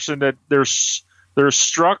Wright-Patterson that they're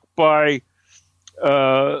struck by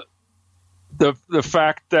the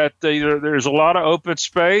fact that there's a lot of open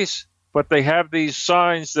space, but they have these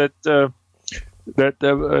signs that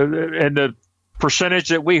and the percentage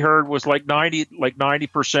that we heard was like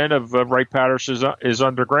 90% of Wright-Patterson is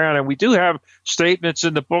underground. And we do have statements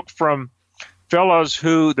in the book from fellows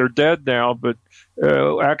who, they're dead now, but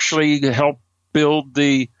actually helped build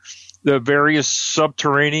the various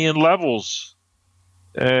subterranean levels,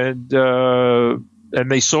 and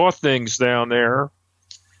they saw things down there,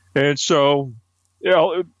 and so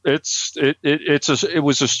I guess it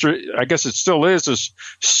still is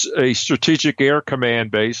a strategic air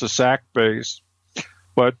command base, a SAC base,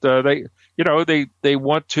 but they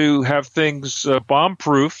want to have things bomb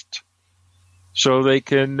proofed so they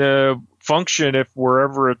can function if we're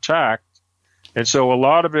ever attacked. And so a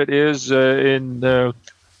lot of it is in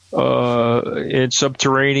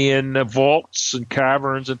subterranean vaults and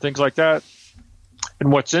caverns and things like that.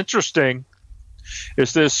 And what's interesting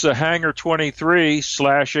is this Hangar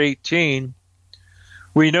 23/18.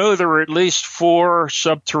 We know there are at least 4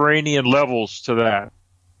 subterranean levels to that.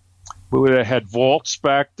 We had vaults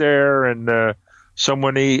back there, and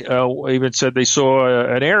someone even said they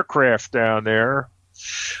saw an aircraft down there.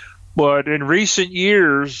 But in recent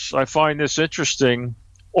years, I find this interesting,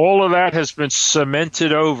 all of that has been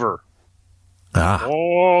cemented over.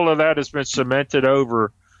 All of that has been cemented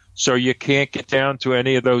over, so you can't get down to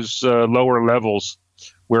any of those lower levels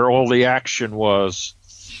where all the action was.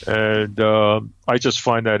 And I just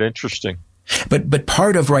find that interesting. But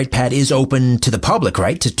part of Wright-Pat is open to the public,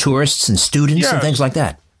 right? To tourists and students and things like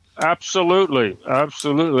that. Absolutely.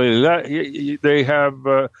 They have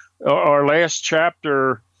our last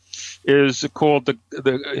chapter is called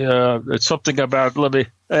it's something about, let me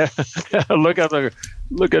look at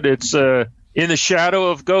it's In the Shadow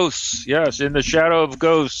of Ghosts. Yes, In the Shadow of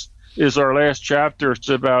Ghosts is our last chapter. It's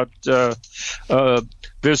about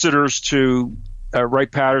visitors to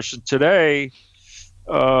Wright-Patterson today.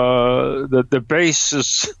 The base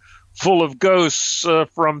is full of ghosts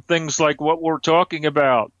from things like what we're talking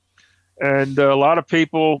about, and a lot of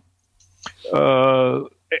people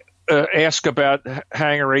ask about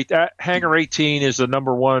Hangar 8. Hangar 18 is the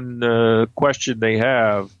number one question they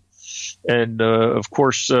have, and of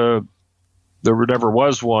course there never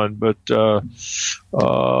was one, but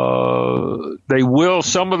they will.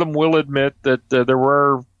 Some of them will admit that there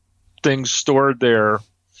were things stored there,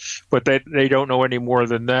 but they don't know any more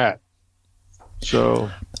than that. So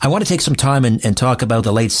I want to take some time and talk about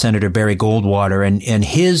the late Senator Barry Goldwater and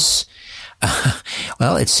his.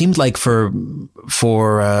 Well, it seemed like for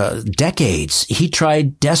decades he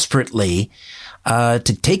tried desperately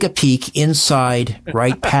to take a peek inside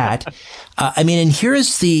Wright-Pat. And here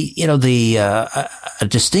is a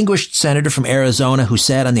distinguished senator from Arizona who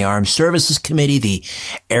sat on the Armed Services Committee, the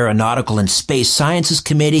Aeronautical and Space Sciences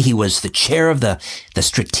Committee. He was the chair of the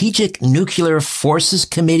Strategic Nuclear Forces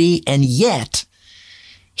Committee, and yet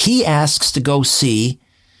he asks to go see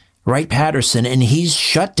Wright-Patterson, and he's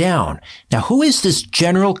shut down. Now, who is this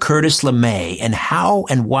General Curtis LeMay, and how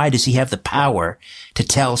and why does he have the power to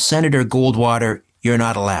tell Senator Goldwater, you're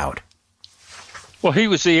not allowed? Well, he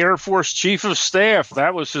was the Air Force Chief of Staff.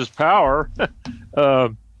 That was his power.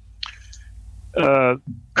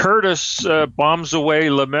 Curtis Bombs Away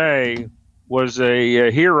LeMay was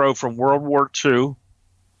a hero from World War II.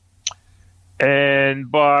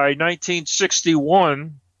 And by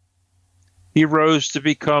 1961, he rose to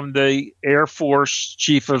become the Air Force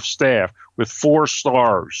Chief of Staff with 4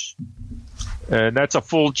 stars. And that's a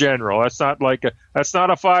full general. That's not a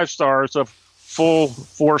 5-star. It's a full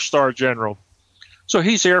 4-star general. So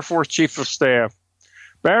he's Air Force Chief of Staff.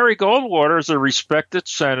 Barry Goldwater is a respected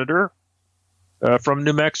senator from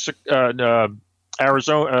New Mexico,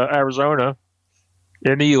 Arizona,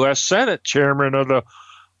 in the U.S. Senate, chairman of the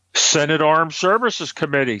Senate Armed Services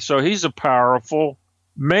Committee. So he's a powerful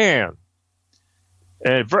man.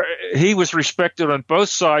 And he was respected on both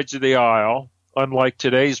sides of the aisle, unlike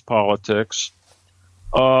today's politics.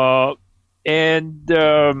 He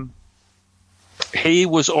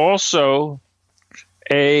was also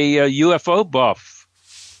a UFO buff.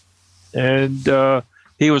 And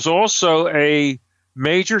he was also a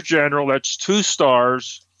major general, that's 2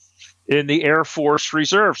 stars, in the Air Force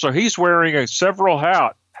Reserve. So he's wearing several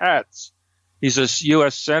hats. He's a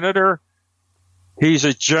U.S. senator. He's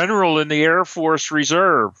a general in the Air Force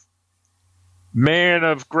Reserve. Man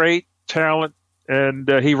of great talent. And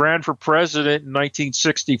he ran for president in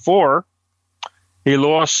 1964. He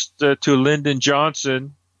lost to Lyndon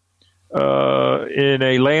Johnson in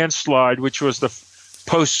a landslide, which was the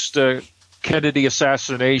post-Kennedy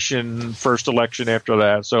assassination first election after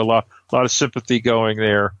that. So a lot of sympathy going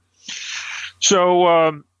there.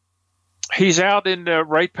 So he's out in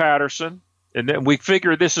Wright-Patterson, and then we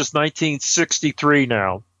figure this is 1963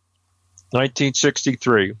 now,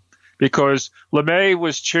 1963, because LeMay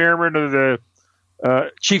was chairman of the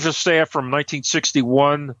Chief of Staff from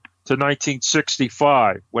 1961 to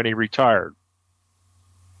 1965 when he retired.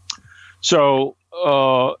 So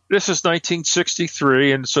this is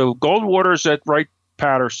 1963, and so Goldwater's at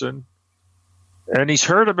Wright-Patterson, and he's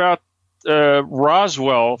heard about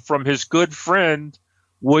Roswell from his good friend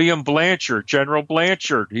William Blanchard, General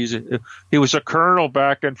Blanchard. He was a colonel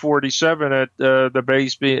back in '47 at the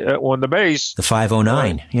base on the base. The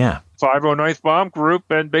 509, yeah. 509th Bomb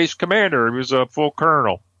Group and base commander. He was a full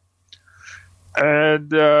colonel.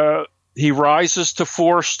 And he rises to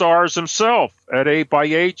 4 stars himself by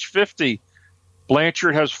age 50.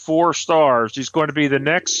 Blanchard has 4 stars. He's going to be the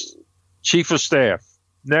next chief of staff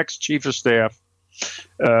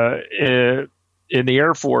in the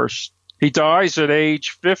Air Force. He dies at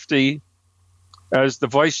age 50 as the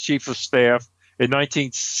vice chief of staff in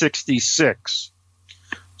 1966.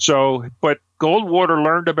 So, but Goldwater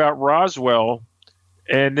learned about Roswell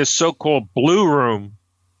and this so-called Blue Room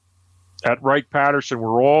at Wright-Patterson,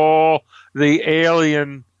 where all the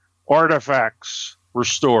alien artifacts were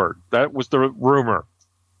stored. That was the rumor.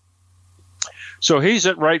 So he's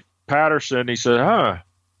at Wright-Patterson. He said,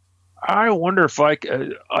 I wonder if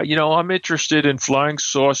I'm interested in flying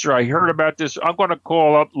saucer. I heard about this. I'm going to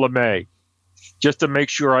call up LeMay just to make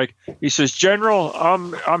sure. He says, General,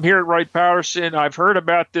 I'm here at Wright-Patterson. I've heard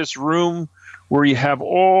about this room where you have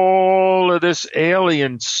all of this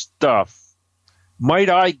alien stuff. Might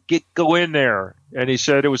I go in there? And he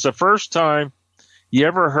said it was the first time he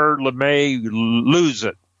ever heard LeMay lose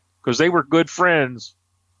it, because they were good friends.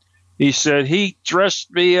 He said, he dressed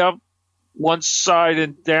me up one side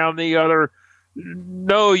and down the other.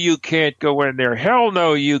 No, you can't go in there. Hell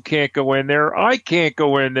no, you can't go in there. I can't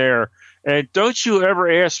go in there. And don't you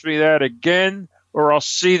ever ask me that again, or I'll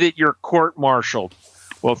see that you're court-martialed.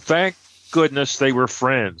 Well, thank goodness they were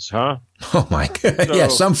friends, huh? Oh, my God. So, yeah,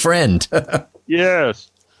 some friend. Yes.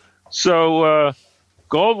 So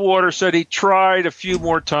Goldwater said he tried a few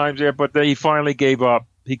more times there, but then he finally gave up.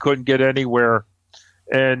 He couldn't get anywhere.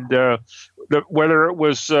 And whether it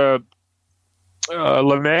was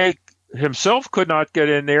LeMay himself could not get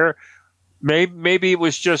in there. Maybe it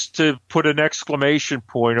was just to put an exclamation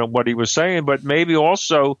point on what he was saying, but maybe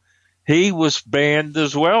also he was banned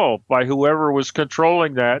as well by whoever was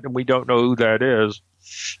controlling that, and we don't know who that is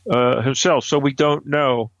himself, so we don't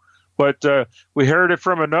know. But we heard it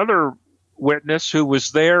from another witness who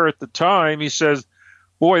was there at the time. He says,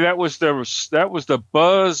 boy, that was the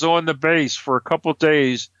buzz on the base for a couple of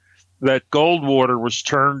days that Goldwater was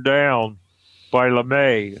turned down by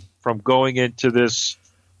LeMay from going into this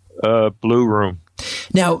Blue Room.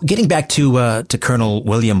 Now, getting back to Colonel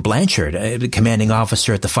William Blanchard, the commanding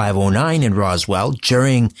officer at the 509 in Roswell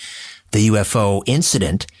during the UFO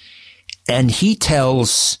incident, and he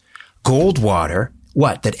tells Goldwater,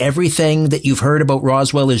 that everything that you've heard about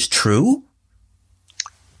Roswell is true?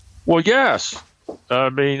 Well, yes. I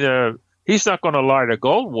mean, he's not going to lie to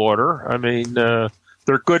Goldwater. I mean,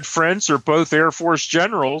 they're good friends. They're both Air Force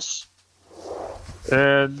generals.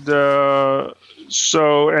 And and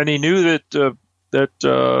he knew that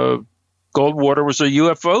Goldwater was a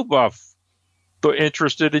UFO buff,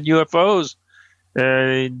 interested in UFOs.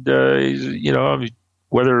 And,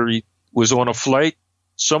 whether he was on a flight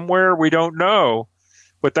somewhere, we don't know.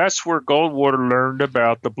 But that's where Goldwater learned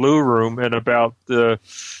about the Blue Room and about the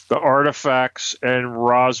artifacts and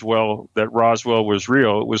Roswell, that Roswell was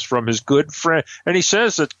real. It was from his good friend. And he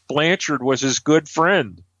says that Blanchard was his good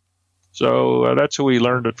friend. So that's who he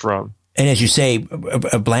learned it from. And as you say,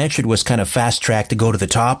 Blanchard was kind of fast-tracked to go to the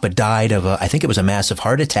top, but died of I think it was a massive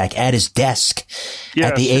heart attack at his desk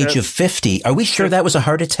at the age of 50. Are we sure that was a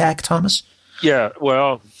heart attack, Thomas? Yeah,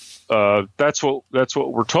 well, that's what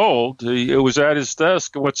we're told. It was at his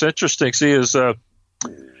desk. What's interesting, see, is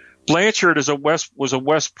Blanchard was a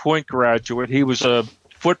West Point graduate. He was a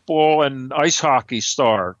football and ice hockey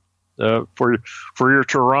star. For your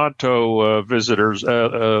Toronto listeners,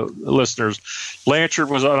 Blanchard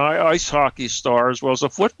was an ice hockey star as well as a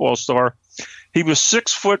football star. He was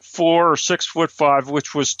 6'4" or 6'5",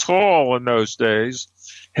 which was tall in those days.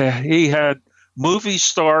 He had movie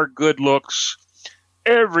star good looks.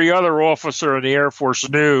 Every other officer in the Air Force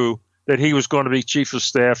knew that he was going to be chief of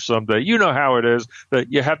staff someday. You know how it is,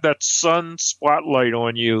 that you have that sun spotlight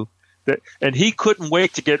on you. And he couldn't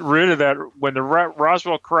wait to get rid of that. When the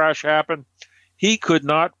Roswell crash happened, he could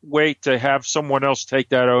not wait to have someone else take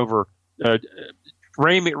that over.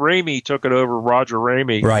 Ramey took it over, Roger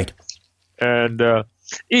Ramey. Right. And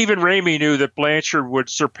even Ramey knew that Blanchard would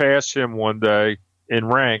surpass him one day in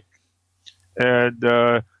rank.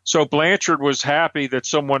 And so Blanchard was happy that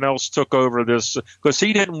someone else took over this, because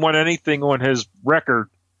he didn't want anything on his record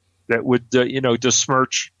that would,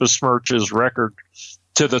 besmirch his record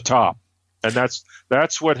to the top. And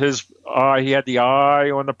that's what he had the eye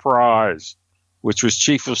on the prize, which was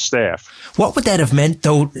chief of staff. What would that have meant,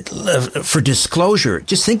 though, for disclosure?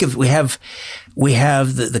 Just think of, we have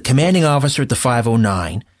the commanding officer at the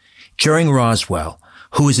 509 during Roswell,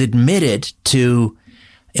 who is admitted to,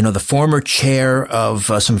 the former chair of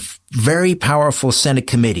some very powerful Senate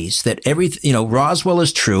committees, that Roswell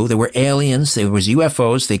is true. There were aliens. There was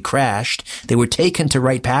UFOs. They crashed. They were taken to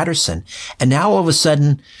Wright-Patterson. And now all of a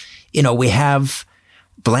sudden, we have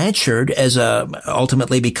Blanchard as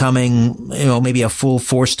ultimately becoming, maybe a full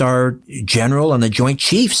 4-star general on the Joint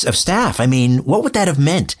Chiefs of Staff. I mean, what would that have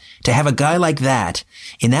meant to have a guy like that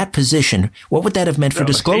in that position? What would that have meant for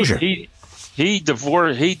disclosure? He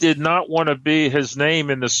did not want to be his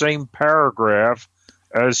name in the same paragraph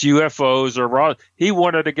as UFOs or he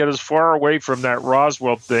wanted to get as far away from that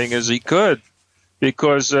Roswell thing as he could,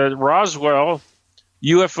 because Roswell,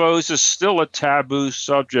 UFOs is still a taboo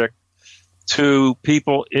subject to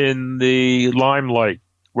people in the limelight,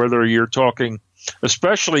 whether you're talking,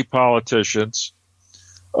 especially politicians.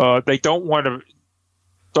 They don't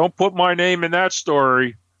put my name in that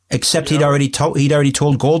story. Except he'd already told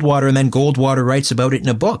Goldwater, and then Goldwater writes about it in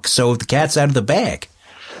a book. So the cat's out of the bag.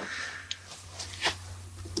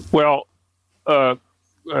 Well,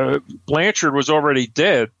 Blanchard was already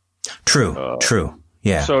dead. True.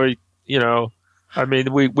 Yeah. So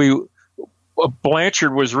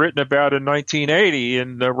Blanchard was written about in 1980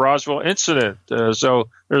 in the Roswell Incident. So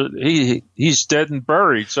he's dead and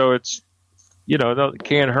buried. So it's,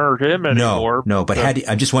 can't hurt him anymore. No. But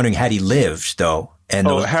I'm just wondering, had he lived though? And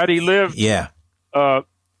had he lived? Yeah.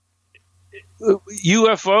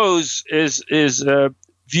 UFOs is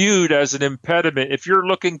viewed as an impediment if you're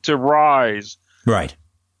looking to rise. Right.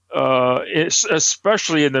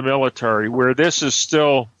 Especially in the military, where this is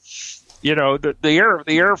still, the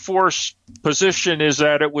Air Force position is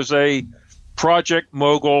that it was a Project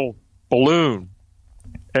Mogul balloon,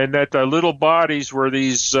 and that the little bodies were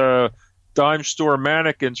these dime store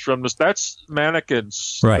mannequins that's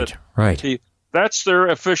mannequins. Right. Right. That's their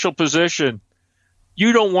official position.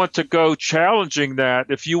 You don't want to go challenging that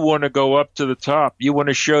if you want to go up to the top. You want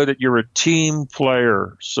to show that you're a team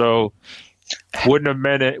player. So wouldn't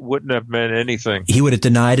have meant anything. He would have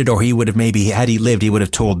denied it, or he would have maybe, had he lived, he would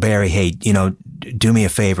have told Barry, hey, do me a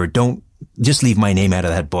favor. Don't just leave my name out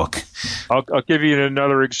of that book. I'll give you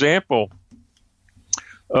another example.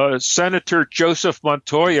 Senator Joseph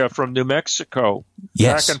Montoya from New Mexico.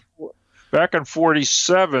 Yes. Back in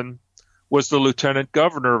 1947. Was the lieutenant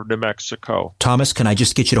governor of New Mexico. Thomas, can I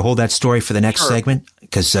just get you to hold that story for the next segment?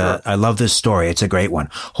 Because I love this story. It's a great one.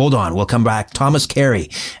 Hold on. We'll come back. Thomas Carey,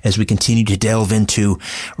 as we continue to delve into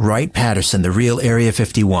Wright-Patterson, the real Area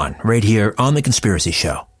 51, right here on The Conspiracy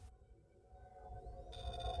Show.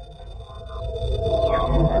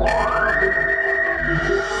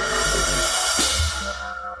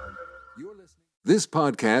 This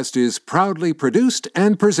podcast is proudly produced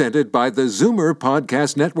and presented by the Zoomer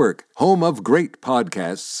Podcast Network, home of great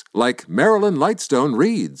podcasts like Marilyn Lightstone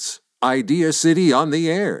Reads, Idea City on the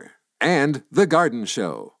Air, and The Garden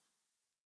Show.